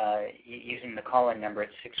using the call-in number at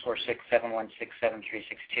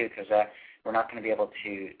 646-716-7362 because we're not going to be able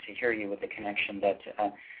to hear you with the connection that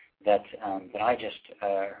I just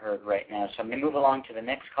heard right now. So I'm going to move along to the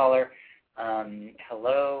next caller.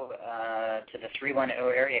 Hello to the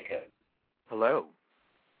 310 area code. Hello.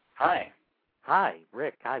 Hi. Hi,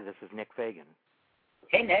 Rick. Hi, this is Nick Fagan.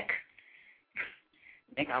 Hey, Nick.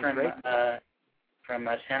 Nick Sounds from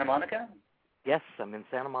Santa Monica? Yes, I'm in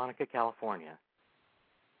Santa Monica, California.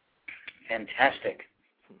 Fantastic.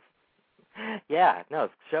 Yeah, no,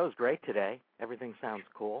 the show's great today. Everything sounds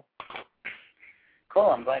cool.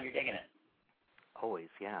 Cool, I'm glad you're digging it. Always,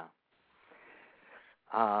 yeah.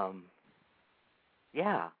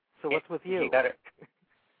 Yeah, so what's with you? You got it.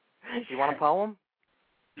 You want a poem?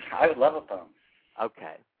 I would love a poem.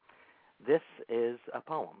 Okay. This is a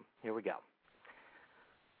poem. Here we go.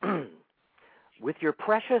 With your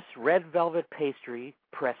precious red velvet pastry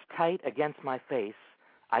pressed tight against my face,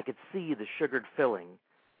 I could see the sugared filling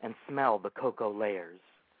and smell the cocoa layers.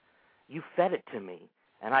 You fed it to me,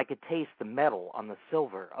 and I could taste the metal on the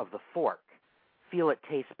silver of the fork, feel it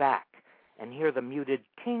taste back, and hear the muted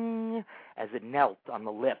ting as it knelt on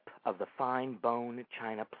the lip of the fine bone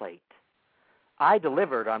china plate. I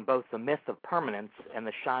delivered on both the myth of permanence and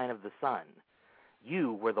the shine of the sun.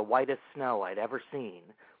 You were the whitest snow I'd ever seen,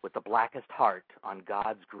 with the blackest heart on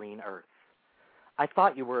God's green earth. I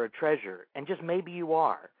thought you were a treasure, and just maybe you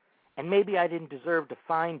are, and maybe I didn't deserve to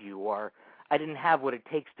find you, or I didn't have what it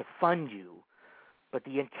takes to fund you, but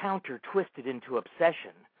the encounter twisted into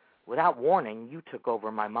obsession. Without warning, you took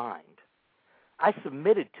over my mind. I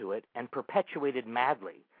submitted to it and perpetuated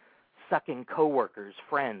madly, sucking coworkers,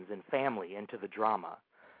 friends, and family into the drama.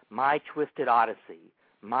 My twisted odyssey,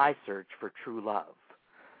 my search for true love.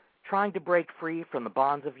 Trying to break free from the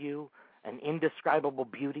bonds of you, an indescribable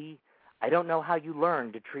beauty. I don't know how you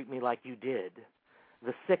learned to treat me like you did.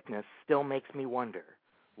 The sickness still makes me wonder,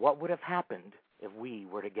 what would have happened if we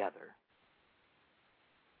were together?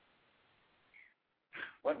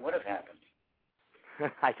 What would have happened?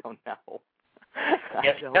 I don't know.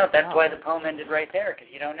 Yes, no, that's why the poem ended right there, because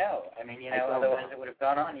you don't know. I mean, otherwise it would have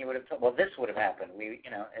gone on. You would have told, well, this would have happened.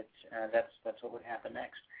 That's what would happen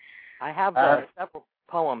next. I have several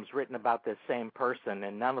poems written about this same person,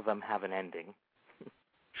 and none of them have an ending.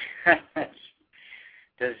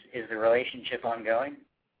 Is the relationship ongoing?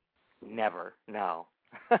 Never. No.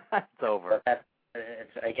 It's over. But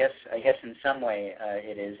I guess in some way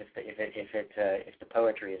it is if the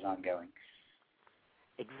poetry is ongoing.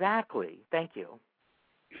 Exactly. Thank you.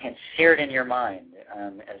 It's seared in your mind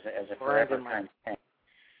as a forever kind of thing.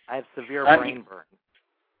 I have severe brain burn.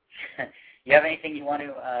 You have anything you want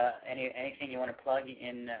to anything you want to plug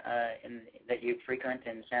in that you frequent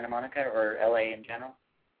in Santa Monica or LA in general?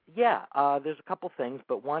 Yeah, there's a couple things,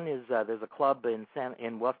 but one is there's a club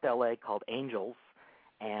in West LA called Angels,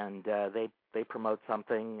 and they promote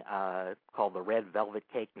something called the Red Velvet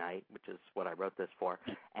Cake Night, which is what I wrote this for,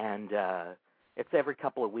 and it's every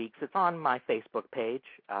couple of weeks. It's on my Facebook page,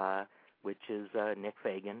 which is Nick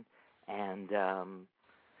Fagan, and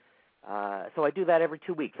so I do that every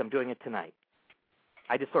 2 weeks. I'm doing it tonight.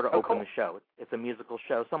 I just sort of open the show. It's a musical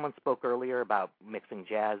show. Someone spoke earlier about mixing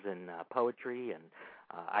jazz and poetry, and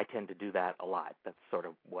I tend to do that a lot. That's sort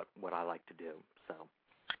of what I like to do. So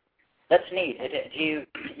that's neat. Do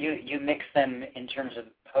you mix them in terms of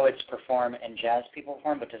poets perform and jazz people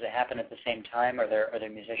perform, but does it happen at the same time? Are there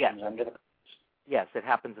musicians under the? Yes, it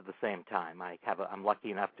happens at the same time. I'm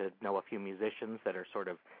lucky enough to know a few musicians that are sort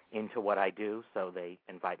of into what I do, so they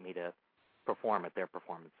invite me to perform at their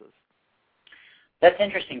performances. That's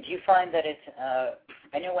interesting. Do you find that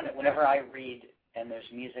I know whenever I read and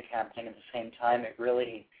there's music happening at the same time, it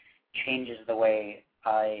really changes the way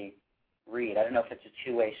I read. I don't know if it's a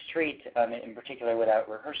two-way street, in particular without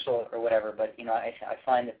rehearsal or whatever, but I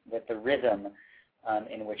find that the rhythm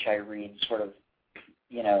in which I read sort of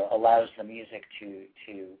allows the music to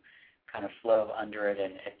kind of flow under it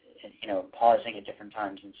and pausing at different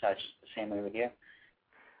times and such. The same way with you?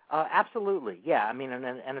 Absolutely, yeah. I mean,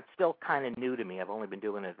 and it's still kind of new to me. I've only been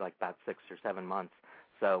doing it like about 6 or 7 months,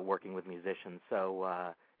 so working with musicians. So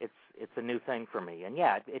it's a new thing for me, and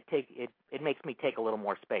yeah, it makes me take a little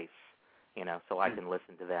more space, so I can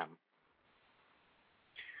listen to them.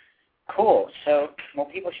 Cool. So, well,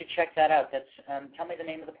 people should check that out. That's tell me the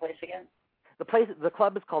name of the place again. The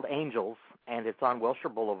club is called Angels, and it's on Wilshire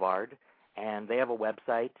Boulevard, and they have a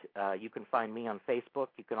website. You can find me on Facebook.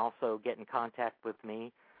 You can also get in contact with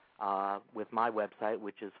me with my website,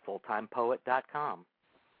 which is fulltimepoet.com.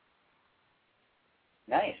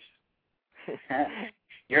 Nice.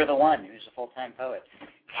 You're the one who's a full-time poet.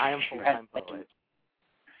 I am full-time poet.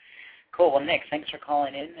 Cool. Well, Nick, thanks for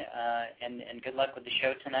calling in, and good luck with the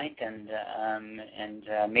show tonight. And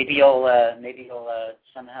maybe you'll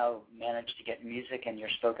somehow manage to get music and your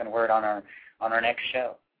spoken word on our next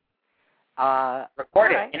show.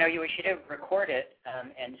 Record it. We should record it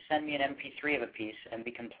and send me an MP3 of a piece, and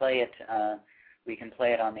we can play it. We can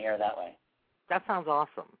play it on the air that way. That sounds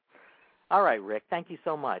awesome. All right, Rick. Thank you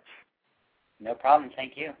so much. No problem.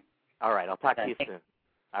 Thank you. All right. I'll talk to you soon.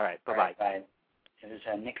 All right. Bye-bye. Bye. It was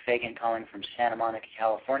Nick Fagan calling from Santa Monica,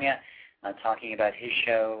 California, talking about his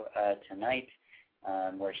show tonight,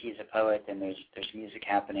 where he's a poet and there's music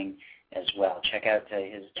happening as well. Check out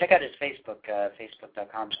his Facebook,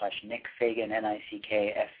 facebook.com/Nick Fagan,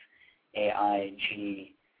 NickFaig. I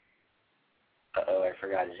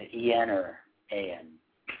forgot. Is it E-N or A-N?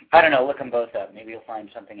 I don't know. Look them both up. Maybe you'll find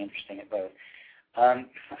something interesting at both. I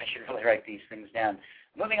should really write these things down.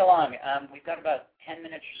 Moving along, we've got about 10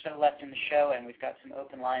 minutes or so left in the show, and we've got some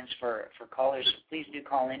open lines for callers. So please do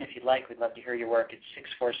call in if you'd like. We'd love to hear your work. It's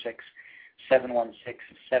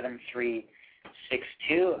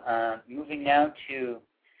 646-716-7362. Moving now to,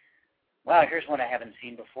 wow, here's one I haven't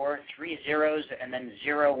seen before. 3 zeros and then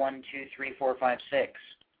 0123456.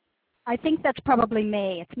 I think that's probably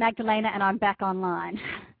me. It's Magdalena, and I'm back online.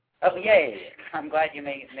 Oh, yay. I'm glad you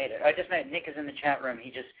made it. I just met Nick is in the chat room.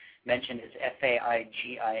 He just mentioned it's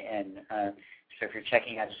Faigin. So if you're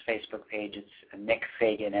checking out his Facebook page, it's Nick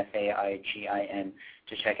Fagan, Faigin,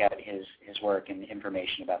 to check out his work and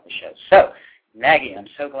information about the show. So, Maggie, I'm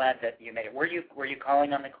so glad that you made it. Were you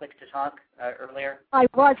calling on the Click to Talk earlier? I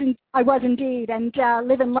was indeed, and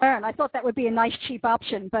live and learn. I thought that would be a nice cheap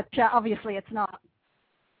option, but obviously it's not.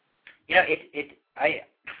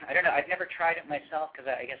 I don't know. I've never tried it myself because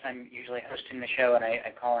I guess I'm usually hosting the show and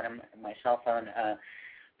I call on my cell phone.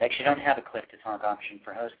 They actually don't have a click-to-talk option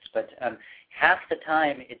for hosts, but half the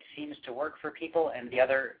time it seems to work for people, and the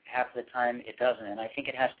other half of the time it doesn't. And I think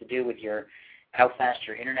it has to do with how fast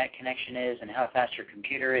your internet connection is and how fast your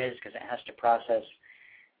computer is, because it has to process,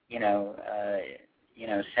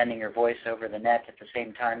 sending your voice over the net at the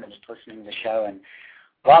same time as listening to the show and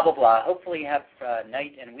blah, blah, blah. Hopefully you have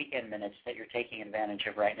night and weekend minutes that you're taking advantage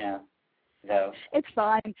of right now, though. It's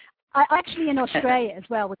fine. I'm actually in Australia as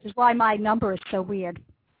well, which is why my number is so weird.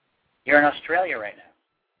 You're in Australia right now?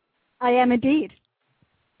 I am indeed.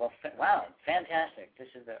 Well, wow, fantastic. This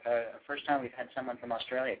is the first time we've had someone from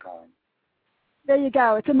Australia calling. There you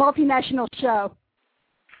go. It's a multinational show.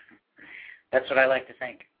 That's what I like to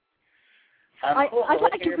think. Cool. I'd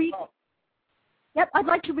like to read. Yep, I'd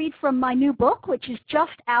like to read from my new book, which is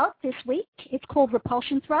just out this week. It's called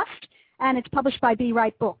Repulsion Thrust, and it's published by B.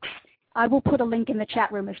 Wright Books. I will put a link in the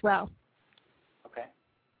chat room as well. Okay.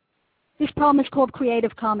 This poem is called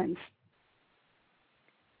Creative Commons.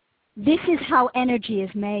 This is how energy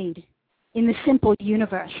is made in the simple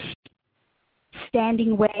universe.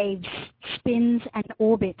 Standing waves, spins and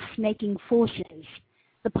orbits making forces.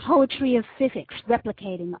 The poetry of physics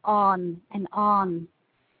replicating on and on.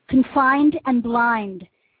 Confined and blind,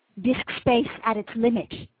 disk space at its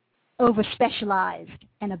limit, over-specialized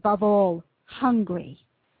and above all, hungry,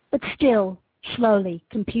 but still slowly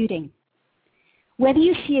computing. Whether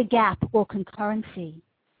you see a gap or concurrency,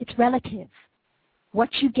 it's relative.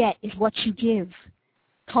 What you get is what you give.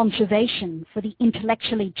 Conservation for the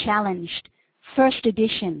intellectually challenged, first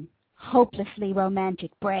edition, hopelessly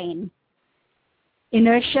romantic brain.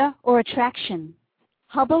 Inertia or attraction,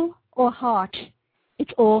 Hubble or heart,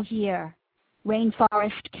 it's all here.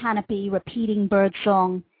 Rainforest canopy, repeating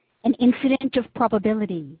birdsong, an incident of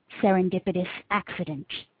probability, serendipitous accident.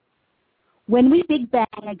 When we Big Bang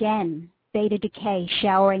again, beta decay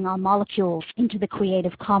showering our molecules into the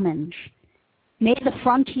Creative Commons, may the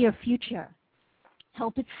frontier future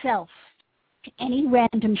help itself to any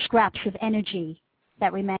random scraps of energy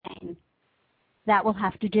that remain. That will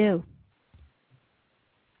have to do.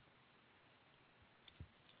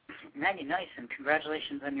 Maggie, nice, and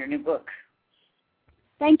congratulations on your new book.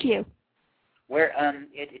 Thank you. Where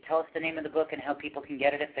tell us the name of the book and how people can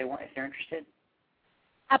get it if they're interested.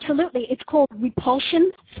 Absolutely. It's called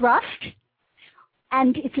Repulsion Thrust,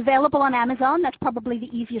 and it's available on Amazon. That's probably the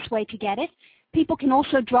easiest way to get it. People can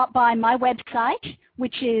also drop by my website,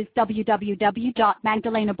 which is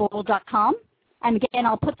www.magdalenaball.com. And again,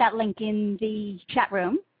 I'll put that link in the chat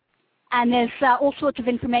room. And there's all sorts of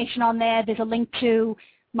information on there. There's a link to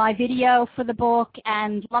my video for the book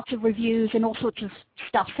and lots of reviews and all sorts of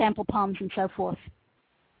stuff, sample poems and so forth.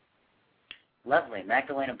 Lovely,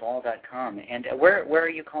 magdalenaball.com. And where are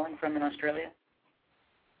you calling from in Australia?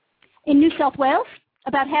 In New South Wales,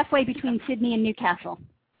 about halfway between Sydney and Newcastle.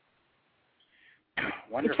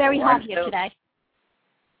 Wonderful. It's very hot here today.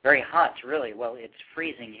 Very hot, really. Well, it's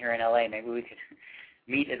freezing here in LA. Maybe we could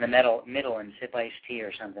meet in the middle and sip iced tea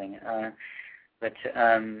or something. Well,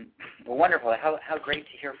 wonderful. How great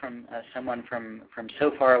to hear from someone from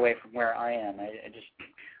so far away from where I am.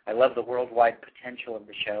 I love the worldwide potential of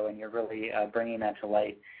the show, and you're really bringing that to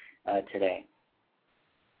light today.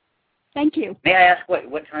 Thank you. May I ask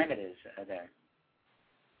what time it is there?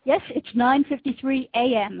 Yes, it's 9:53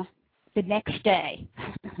 a.m. the next day.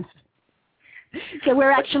 So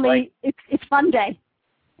we're actually, it's Monday.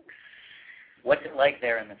 What's it like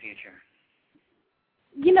there in the future?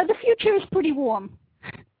 You know, the future is pretty warm.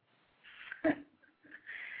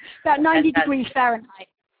 About 90 degrees Fahrenheit.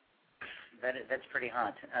 That's pretty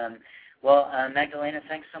hot. Well, Magdalena,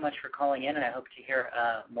 thanks so much for calling in, and I hope to hear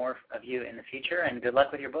more of you in the future, and good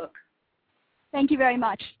luck with your book. Thank you very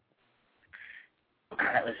much.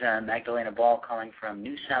 That was Magdalena Ball calling from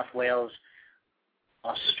New South Wales,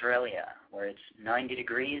 Australia, where it's 90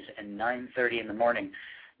 degrees and 9:30 in the morning,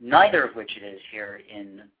 neither of which it is here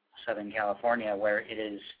in Southern California, where it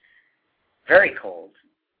is very cold,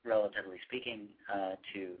 relatively speaking,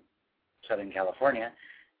 to Southern California,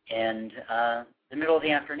 and the middle of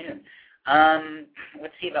the afternoon.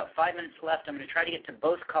 Let's see, about 5 minutes left. I'm going to try to get to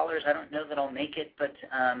both callers. I don't know that I'll make it, but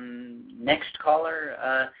next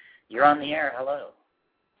caller, you're on the air. Hello.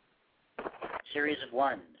 Series of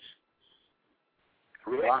ones.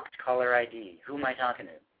 Rick? Blocked caller ID. Who am I talking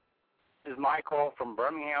to? This is Michael from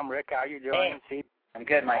Birmingham. Rick, how you doing? Hey. I'm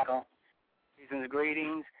good, Michael. Season's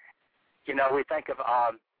greetings. You know, we think of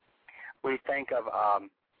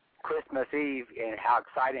Christmas Eve and how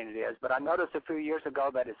exciting it is, but I noticed a few years ago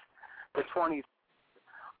that it's the 20th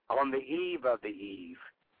on the eve of the eve,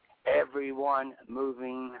 everyone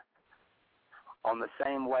moving on the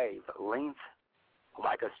same wavelength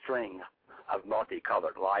like a string of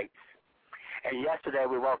multicolored lights. And yesterday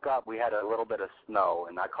we woke up, we had a little bit of snow,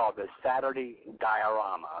 and I called this Saturday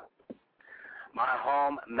Diorama. My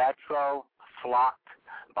home metro flocked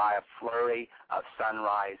by a flurry of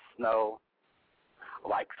sunrise snow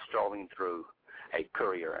like strolling through a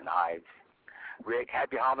courier in hives. Rick,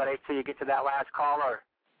 happy holidays till you get to that last caller.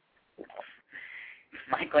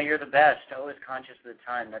 Michael, you're the best. Always conscious of the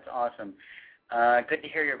time. That's awesome. Good to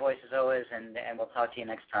hear your voice as always, and we'll talk to you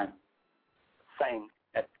next time. Same.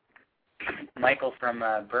 Michael from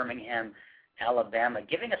Birmingham, Alabama,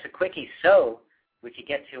 giving us a quickie. So we could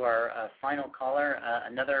get to our final caller,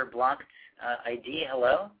 another blocked ID.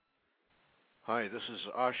 Hello? Hi, this is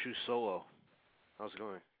Ashu Solo. How's it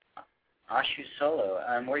going? Ashu Solo.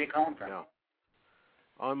 Where are you calling from? Yeah.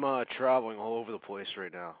 I'm traveling all over the place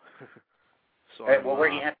right now. So right, well, where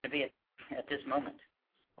do you happen to be at this moment?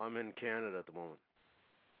 I'm in Canada at the moment.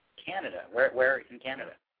 Canada? Where in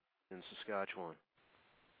Canada? In Saskatchewan.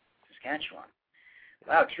 Saskatchewan.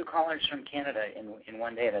 Wow, 2 callers from Canada in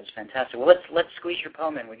one day. That's fantastic. Well, let's squeeze your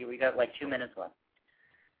poem in. We got like 2 minutes left.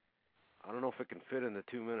 I don't know if it can fit into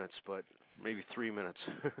 2 minutes, but maybe 3 minutes.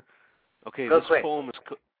 Okay, Go this quick.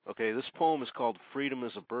 This poem is called "Freedom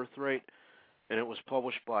is a Birthright," and it was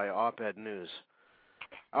published by Op-Ed News.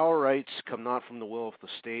 Our rights come not from the will of the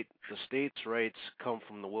state. The state's rights come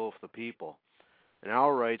from the will of the people, and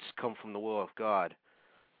our rights come from the will of God.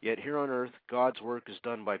 Yet here on earth, God's work is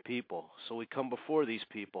done by people, so we come before these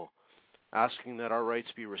people, asking that our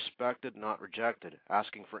rights be respected, not rejected,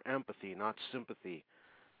 asking for empathy, not sympathy,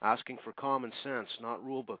 asking for common sense, not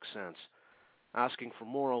rulebook sense, asking for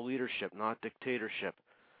moral leadership, not dictatorship,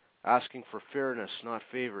 asking for fairness, not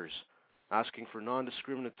favors, asking for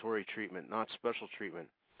non-discriminatory treatment, not special treatment,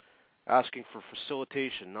 asking for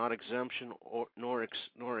facilitation, not exemption nor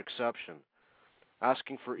exception,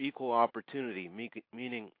 asking for equal opportunity,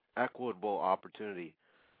 meaning equitable opportunity,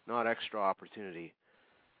 not extra opportunity,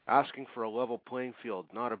 asking for a level playing field,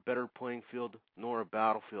 not a better playing field nor a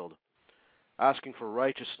battlefield, asking for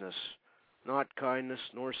righteousness, not kindness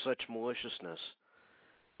nor such maliciousness,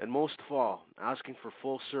 and most of all, asking for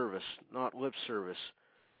full service, not lip service,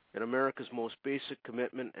 in America's most basic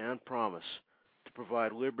commitment and promise to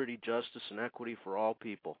provide liberty, justice, and equity for all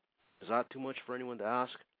people. Is that too much for anyone to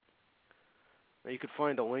ask? Now, you could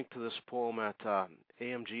find a link to this poem at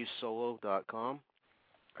amgsolo.com.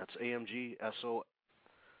 That's amgsolo.com.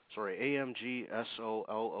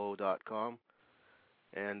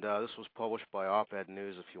 And this was published by Op-Ed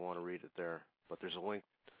News if you want to read it there. But there's a link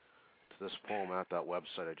to this poem at that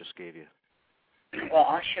website I just gave you. Well,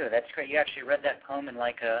 Ashu, that's great. You actually read that poem in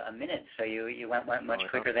like a minute, so you went much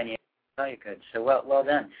quicker than you thought you could. So well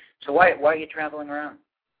done. So why are you traveling around,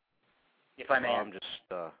 if I may ask?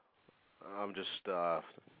 I'm just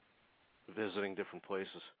visiting different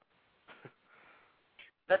places.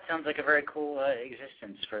 That sounds like a very cool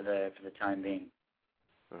existence for the time being.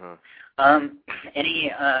 Uh-huh.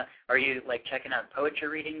 Are you like checking out poetry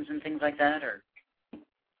readings and things like that, or?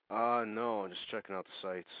 No, I'm just checking out the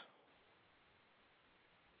sites.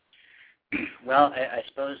 Well, I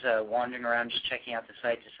suppose wandering around just checking out the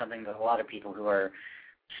sites is something that a lot of people who are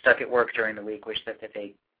stuck at work during the week wish that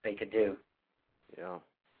they could do. Yeah.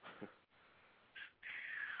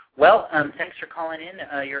 Well, thanks for calling in.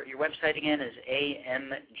 Your website again is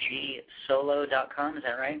amgsolo.com. Is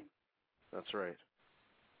that right? That's right.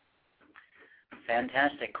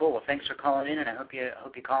 Fantastic. Cool. Well, thanks for calling in, and I hope you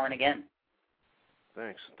call in again.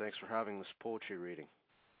 Thanks. Thanks for having this poetry reading.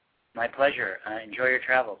 My pleasure. Enjoy your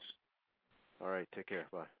travels. All right. Take care.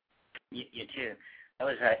 Bye. You too. That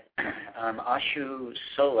was Ashu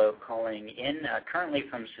Solo calling in, currently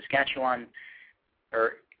from Saskatchewan,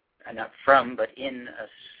 or not from, but in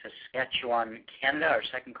Saskatchewan, Canada, our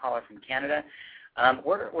second caller from Canada.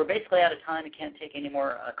 We're basically out of time. I can't take any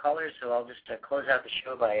more callers, so I'll just close out the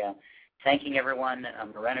show by thanking everyone.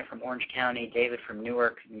 Morena from Orange County, David from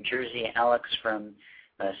Newark, New Jersey, Alex from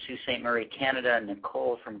Sault Ste. Marie, Canada,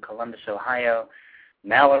 Nicole from Columbus, Ohio,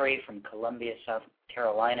 Mallory from Columbia, South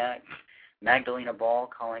Carolina, Magdalena Ball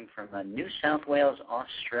calling from New South Wales,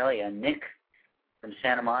 Australia, Nick from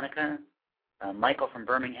Santa Monica, Michael from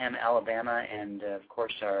Birmingham, Alabama, and, of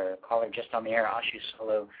course, our caller just on the air, Ashu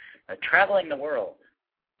Solo, traveling the world,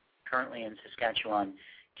 currently in Saskatchewan,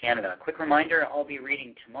 Canada. Quick reminder, I'll be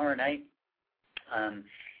reading tomorrow night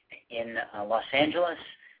in Los Angeles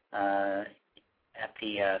at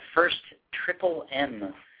the first Triple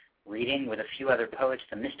M reading with a few other poets,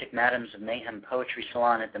 the Mystic Madams of Mayhem Poetry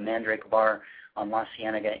Salon at the Mandrake Bar on La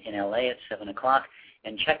Cienega in L.A. at 7 o'clock.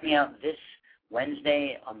 And check me out this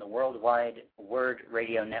Wednesday on the Worldwide Word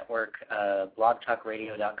Radio Network,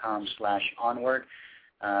 blogtalkradio.com/onward.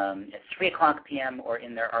 At 3 o'clock p.m. or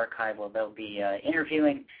in their archive, where they'll be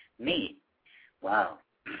interviewing me. Wow.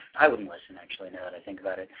 I wouldn't listen, actually, now that I think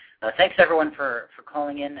about it. Thanks, everyone, for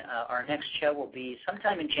calling in. Our next show will be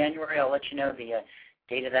sometime in January. I'll let you know the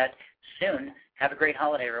date of that soon. Have a great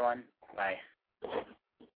holiday, everyone. Bye.